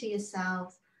 listening to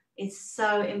yourself is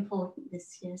so important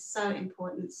this year, so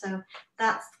important. So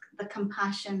that's the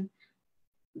compassion.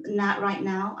 Not right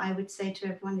now, I would say to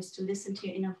everyone, is to listen to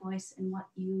your inner voice and what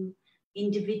you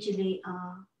individually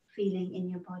are feeling in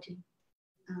your body.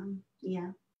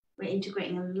 Yeah, we're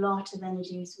integrating a lot of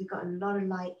energies. We've got a lot of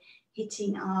light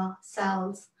hitting our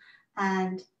cells,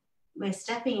 and we're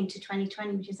stepping into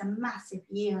 2020, which is a massive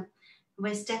year.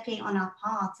 We're stepping on our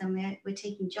paths, and we're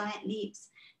taking giant leaps.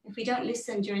 If we don't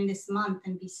listen during this month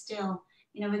and be still,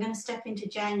 you know, we're going to step into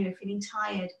January feeling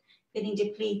tired, feeling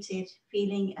depleted,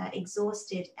 feeling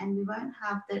exhausted, and we won't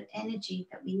have the energy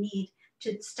that we need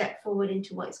to step forward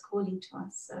into what is calling to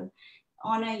us. So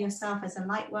honor yourself as a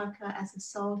light worker, as a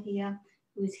soul here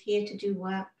who is here to do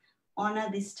work. Honor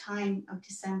this time of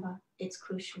December. It's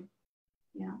crucial.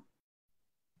 Yeah.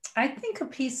 I think a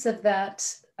piece of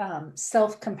that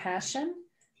self-compassion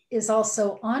is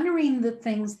also honoring the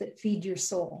things that feed your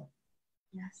soul.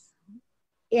 Yes.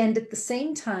 And at the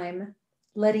same time,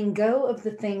 letting go of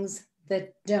the things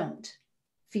that don't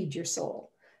feed your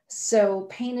soul. So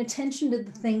paying attention to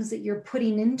the things that you're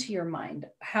putting into your mind.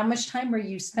 How much time are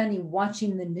you spending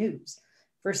watching the news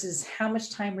versus how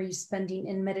much time are you spending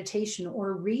in meditation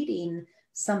or reading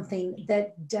something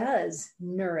that does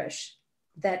nourish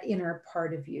that inner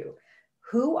part of you?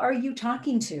 Who are you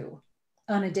talking to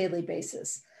on a daily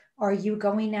basis? Are you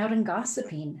going out and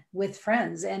gossiping with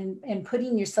friends and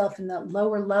putting yourself in that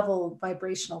lower level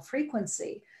vibrational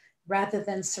frequency rather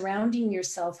than surrounding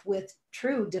yourself with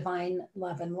true divine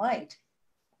love and light?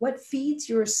 What feeds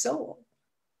your soul?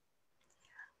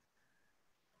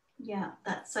 Yeah,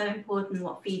 that's so important,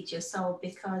 what feeds your soul,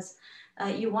 because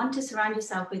you want to surround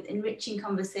yourself with enriching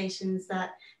conversations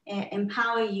that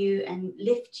empower you and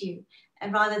lift you,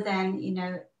 and rather than, you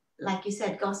know, like you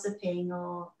said, gossiping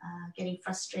or getting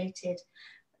frustrated.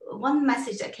 One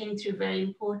message that came through very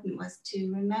important was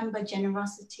to remember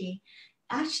generosity.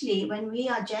 Actually, when we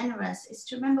are generous, it's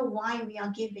to remember why we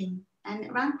are giving. And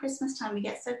around Christmas time, we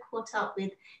get so caught up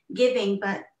with giving,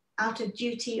 but out of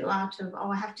duty or out of,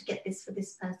 oh, I have to get this for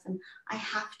this person, I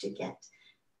have to get.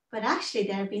 But actually,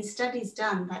 there have been studies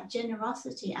done that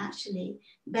generosity actually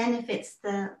benefits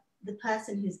the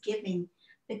person who's giving,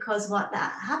 because what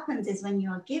that happens is when you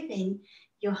are giving,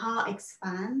 your heart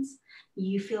expands,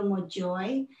 you feel more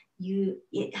joy,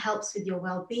 it helps with your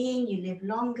well-being, you live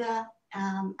longer,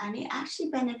 and it actually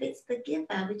benefits the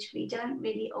giver, which we don't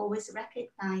really always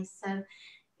recognize. So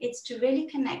it's to really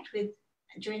connect with,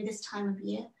 during this time of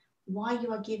year, why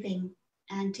you are giving,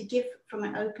 and to give from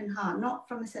an open heart, not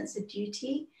from a sense of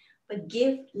duty, but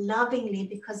give lovingly,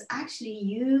 because actually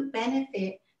you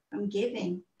benefit from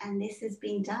giving. And this has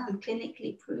been done,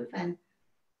 clinically proven,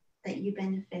 that you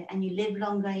benefit and you live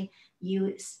longer,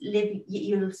 you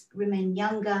remain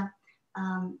younger,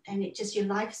 and it just, your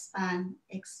lifespan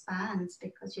expands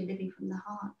because you're living from the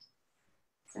heart.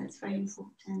 So it's very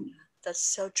important. That's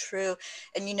so true.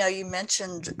 And you know, you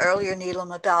mentioned earlier,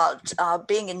 Neelam, about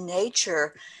being in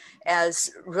nature,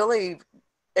 as really,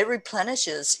 it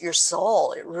replenishes your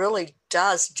soul. It really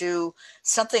does do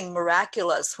something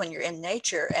miraculous when you're in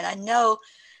nature. And I know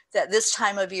that this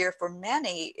time of year for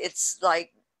many, it's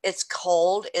like, it's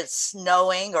cold, it's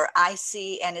snowing or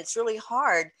icy, and it's really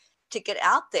hard to get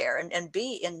out there and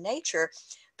be in nature.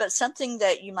 But something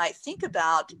that you might think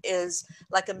about is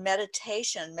like a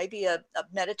meditation, maybe a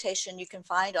meditation you can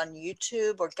find on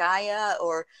YouTube or Gaia,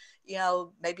 or, you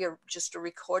know, maybe just a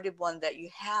recorded one that you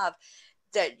have,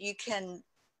 that you can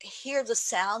hear the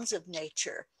sounds of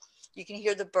nature. You can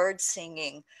hear the birds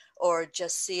singing, or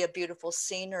just see a beautiful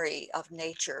scenery of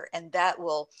nature. And that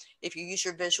will, if you use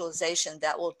your visualization,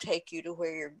 that will take you to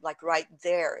where you're like right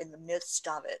there in the midst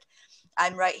of it.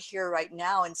 I'm right here right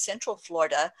now in Central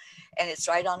Florida, and it's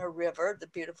right on a river, the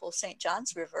beautiful St.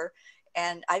 Johns River.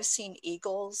 And I've seen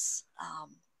eagles,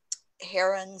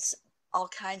 herons, all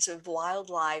kinds of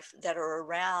wildlife that are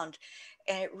around.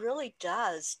 And it really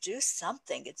does do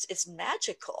something. It's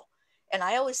magical. And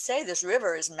I always say this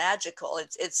river is magical.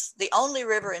 It's the only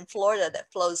river in Florida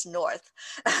that flows north.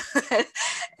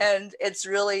 And it's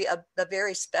really a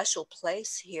very special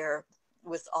place here,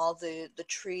 with all the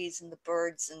trees and the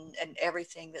birds and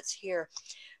everything that's here.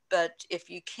 But if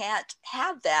you can't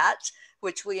have that,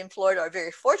 which we in Florida are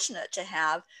very fortunate to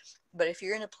have, but if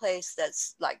you're in a place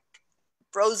that's like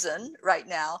frozen right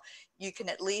now, you can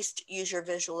at least use your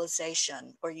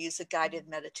visualization or use a guided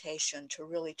meditation to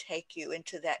really take you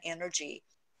into that energy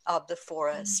of the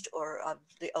forest or of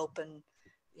the open,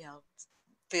 you know,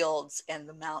 fields and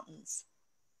the mountains.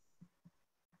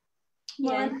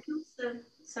 Yeah, and also,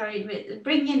 sorry,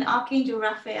 bring in Archangel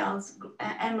Raphael's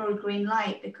emerald green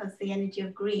light, because the energy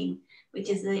of green, which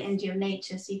is the energy of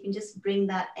nature, so you can just bring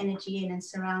that energy in and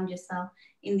surround yourself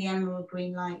in the emerald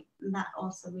green light, and that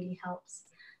also really helps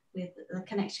with the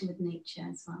connection with nature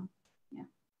as well. Yeah.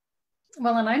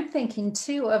 Well, and I'm thinking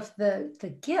too of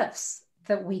the gifts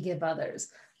that we give others.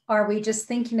 Are we just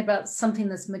thinking about something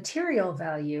that's material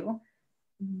value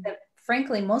that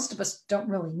frankly most of us don't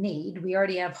really need? We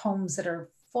already have homes that are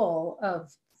full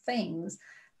of things.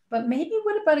 But maybe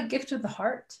what about a gift of the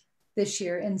heart this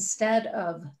year instead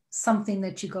of something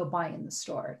that you go buy in the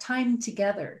store? Time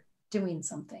together doing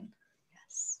something.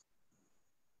 Yes.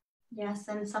 Yes,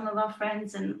 and some of our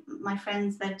friends and my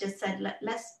friends, they've just said,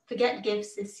 let's forget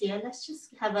gifts this year. Let's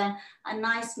just have a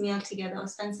nice meal together or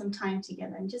spend some time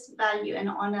together and just value and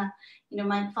honor. You know,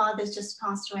 my father's just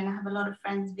passed away and I have a lot of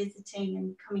friends visiting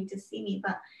and coming to see me,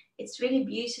 but it's really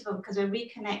beautiful because we're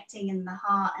reconnecting in the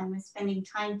heart and we're spending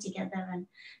time together. And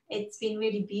it's been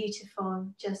really beautiful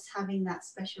just having that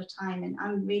special time. And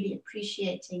I'm really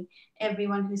appreciating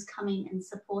everyone who's coming and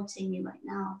supporting me right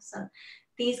now. So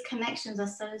these connections are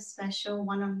so special,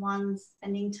 one-on-ones,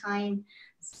 spending time,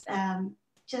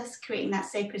 just creating that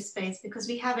sacred space, because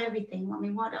we have everything. I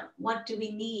mean, what do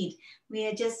we need? We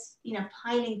are just, you know,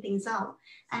 piling things up,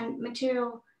 and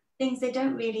material things, they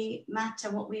don't really matter.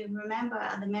 What we remember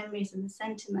are the memories and the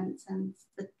sentiments and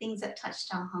the things that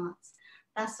touched our hearts.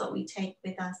 That's what we take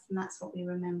with us, and that's what we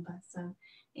remember. So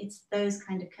it's those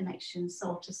kind of connections,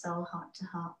 soul to soul, heart to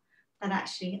heart, that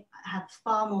actually have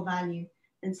far more value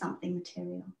than something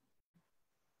material.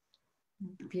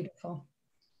 Beautiful.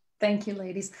 Thank you,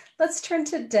 ladies. Let's turn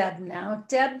to Deb now.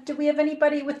 Deb, do we have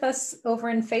anybody with us over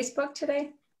in Facebook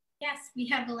today? Yes, we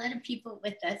have a lot of people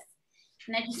with us.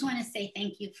 And I just want to say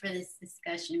thank you for this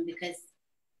discussion, because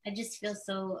I just feel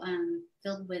so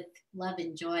filled with love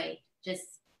and joy,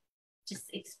 just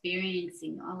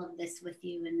experiencing all of this with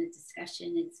you in the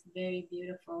discussion. It's very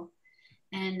beautiful.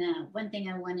 And one thing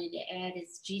I wanted to add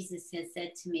is Jesus has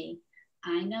said to me,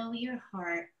 I know your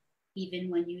heart even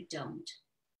when you don't.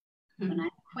 When I'm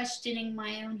questioning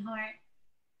my own heart,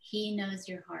 he knows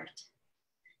your heart.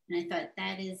 And I thought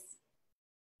that's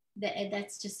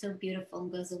just so beautiful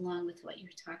and goes along with what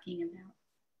you're talking about.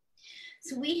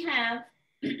 So we have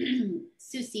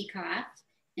Susie Croft,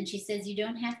 and she says, you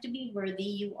don't have to be worthy,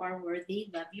 you are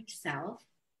worthy, love yourself.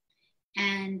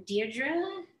 And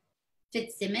Deirdre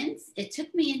Fitzsimmons, it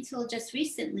took me until just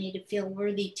recently to feel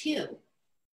worthy too.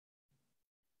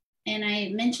 And I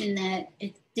mentioned that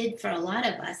it did for a lot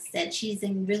of us, that she's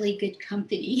in really good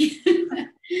company.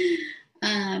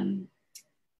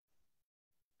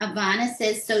 Ivana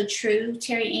says, so true.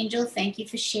 Teri Angel, thank you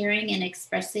for sharing and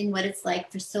expressing what it's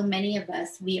like for so many of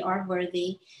us. We are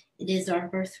worthy. It is our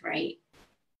birthright,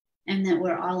 and that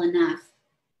we're all enough.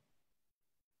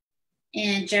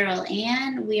 And Gerald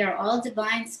Ann, we are all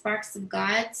divine sparks of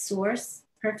God, source,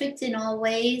 perfect in all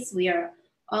ways. We are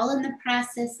all in the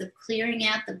process of clearing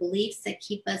out the beliefs that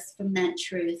keep us from that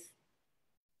truth.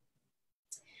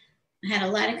 I had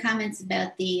a lot of comments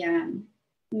about the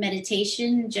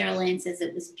meditation. Gerald Ann says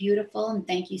it was beautiful and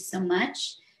thank you so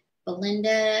much.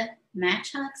 Belinda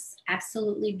Matchhawks,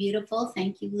 absolutely beautiful.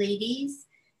 Thank you, ladies.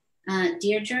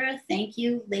 Deirdre, thank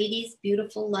you, ladies.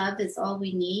 Beautiful love is all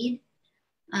we need.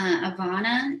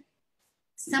 Ivana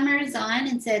Summers on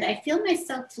and said, I feel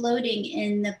myself floating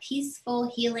in the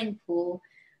peaceful healing pool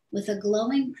with a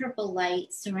glowing purple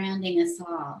light surrounding us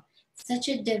all. Such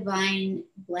a divine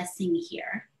blessing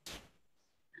here.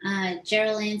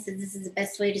 Geraldine says, this is the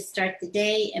best way to start the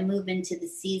day and move into the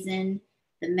season.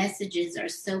 The messages are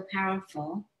so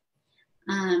powerful.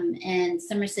 And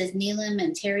Summer says, Neelam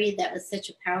and Teri, that was such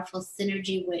a powerful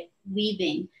synergy with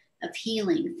weaving of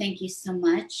healing. Thank you so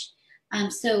much.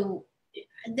 So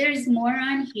there's more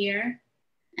on here.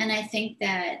 And I think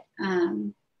that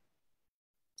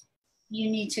you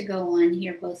need to go on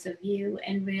here, both of you,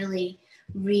 and really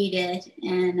read it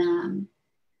and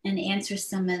answer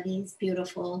some of these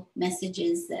beautiful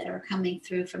messages that are coming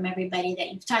through from everybody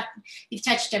that you've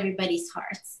touched everybody's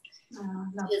hearts. Oh,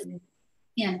 lovely.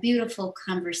 Yeah, beautiful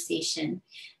conversation.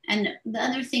 And the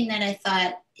other thing that I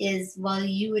thought is, while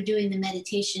you were doing the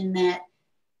meditation, that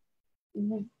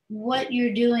what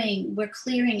you're doing, we're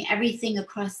clearing everything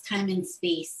across time and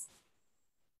space.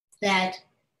 That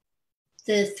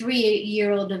the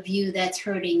 3-year-old of you that's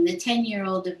hurting, the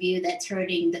 10-year-old of you that's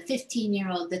hurting, the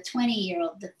 15-year-old, the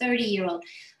 20-year-old, the 30-year-old,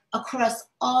 across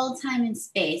all time and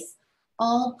space,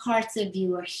 all parts of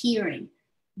you are hearing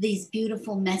these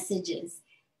beautiful messages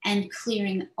and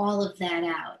clearing all of that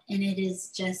out. And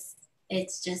it's just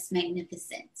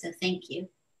magnificent. So thank you.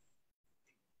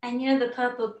 And you know,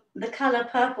 the color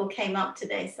purple came up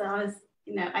today. So I was,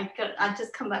 you know, I'd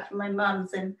just come back from my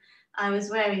mum's and I was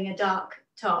wearing a dark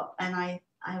top and I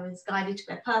was guided to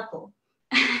wear purple.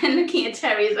 And looking at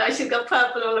Teri as well, she's got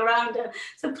purple all around her.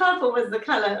 So purple was the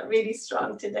color really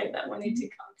strong today that wanted to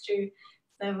come through.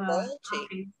 So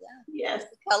royalty. Yes.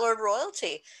 The color of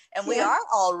royalty. And we are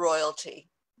all royalty.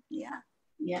 Yeah.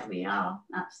 Yeah, we are.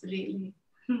 Absolutely.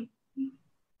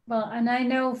 Well, and I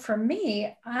know for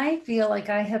me, I feel like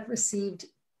I have received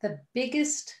the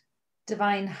biggest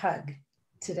divine hug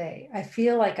today. I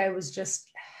feel like I was just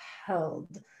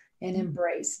held and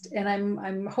embraced. And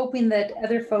I'm hoping that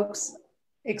other folks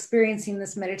experiencing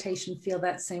this meditation feel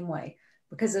that same way,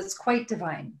 because it's quite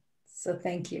divine. So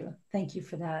thank you. Thank you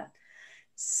for that.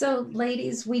 So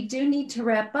ladies, we do need to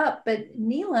wrap up, but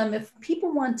Neelam, if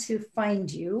people want to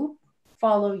find you,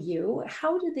 follow you,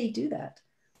 how do they do that?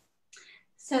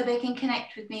 So they can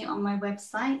connect with me on my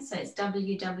website. So it's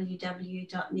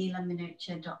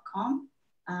www.neelamminocha.com.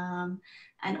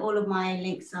 And all of my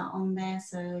links are on there.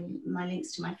 So my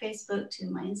links to my Facebook,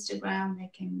 to my Instagram, they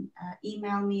can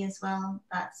email me as well.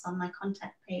 That's on my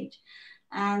contact page.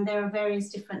 And there are various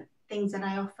different things that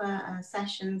I offer,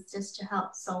 sessions just to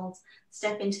help souls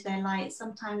step into their light.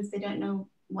 Sometimes they don't know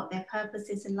what their purpose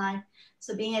is in life.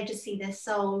 So being able to see their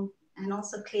soul and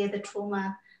also clear the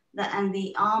trauma and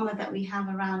the armor that we have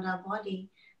around our body,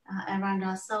 around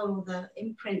our soul, the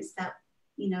imprints that,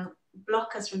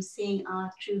 block us from seeing our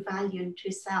true value and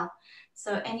true self.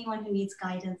 So anyone who needs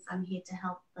guidance, I'm here to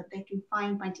help, but they can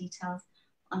find my details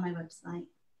on my website.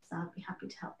 So I'll be happy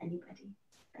to help anybody.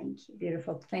 Thank you.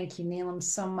 Beautiful. Thank you, Neelam,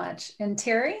 so much. And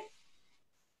Teri?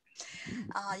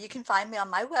 You can find me on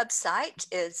my website.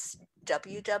 It's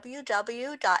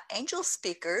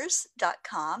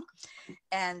www.angelspeakers.com.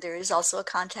 And there is also a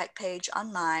contact page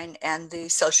on mine and the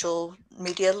social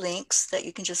media links that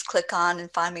you can just click on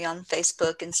and find me on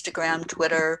Facebook, Instagram,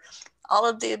 Twitter, all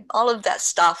of that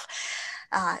stuff.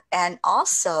 And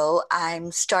also,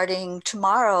 I'm starting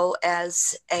tomorrow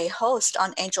as a host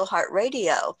on Angel Heart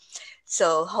Radio.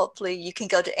 So hopefully you can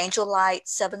go to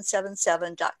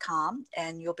angellight777.com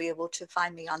and you'll be able to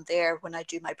find me on there when I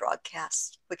do my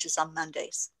broadcast, which is on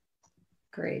Mondays.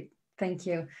 Great. Thank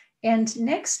you. And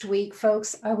next week,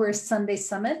 folks, our Sunday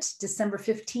Summit, December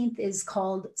 15th, is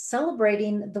called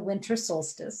Celebrating the Winter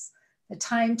Solstice, a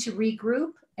time to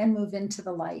regroup and move into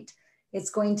the light. It's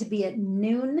going to be at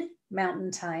noon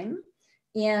Mountain Time.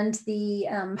 And the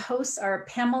hosts are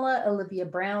Pamela Olivia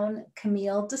Brown,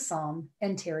 Camille DeSalm,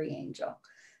 and Teri Angel.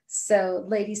 So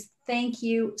ladies, thank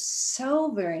you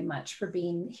so very much for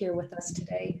being here with us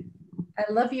today. I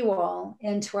love you all.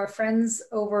 And to our friends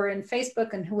over in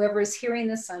Facebook and whoever is hearing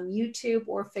this on YouTube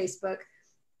or Facebook,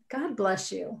 God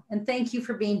bless you. And thank you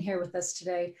for being here with us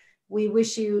today. We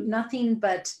wish you nothing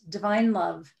but divine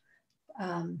love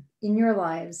in your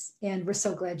lives. And we're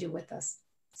so glad you're with us.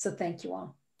 So thank you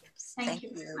all. Thank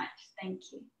you very much.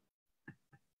 Thank you.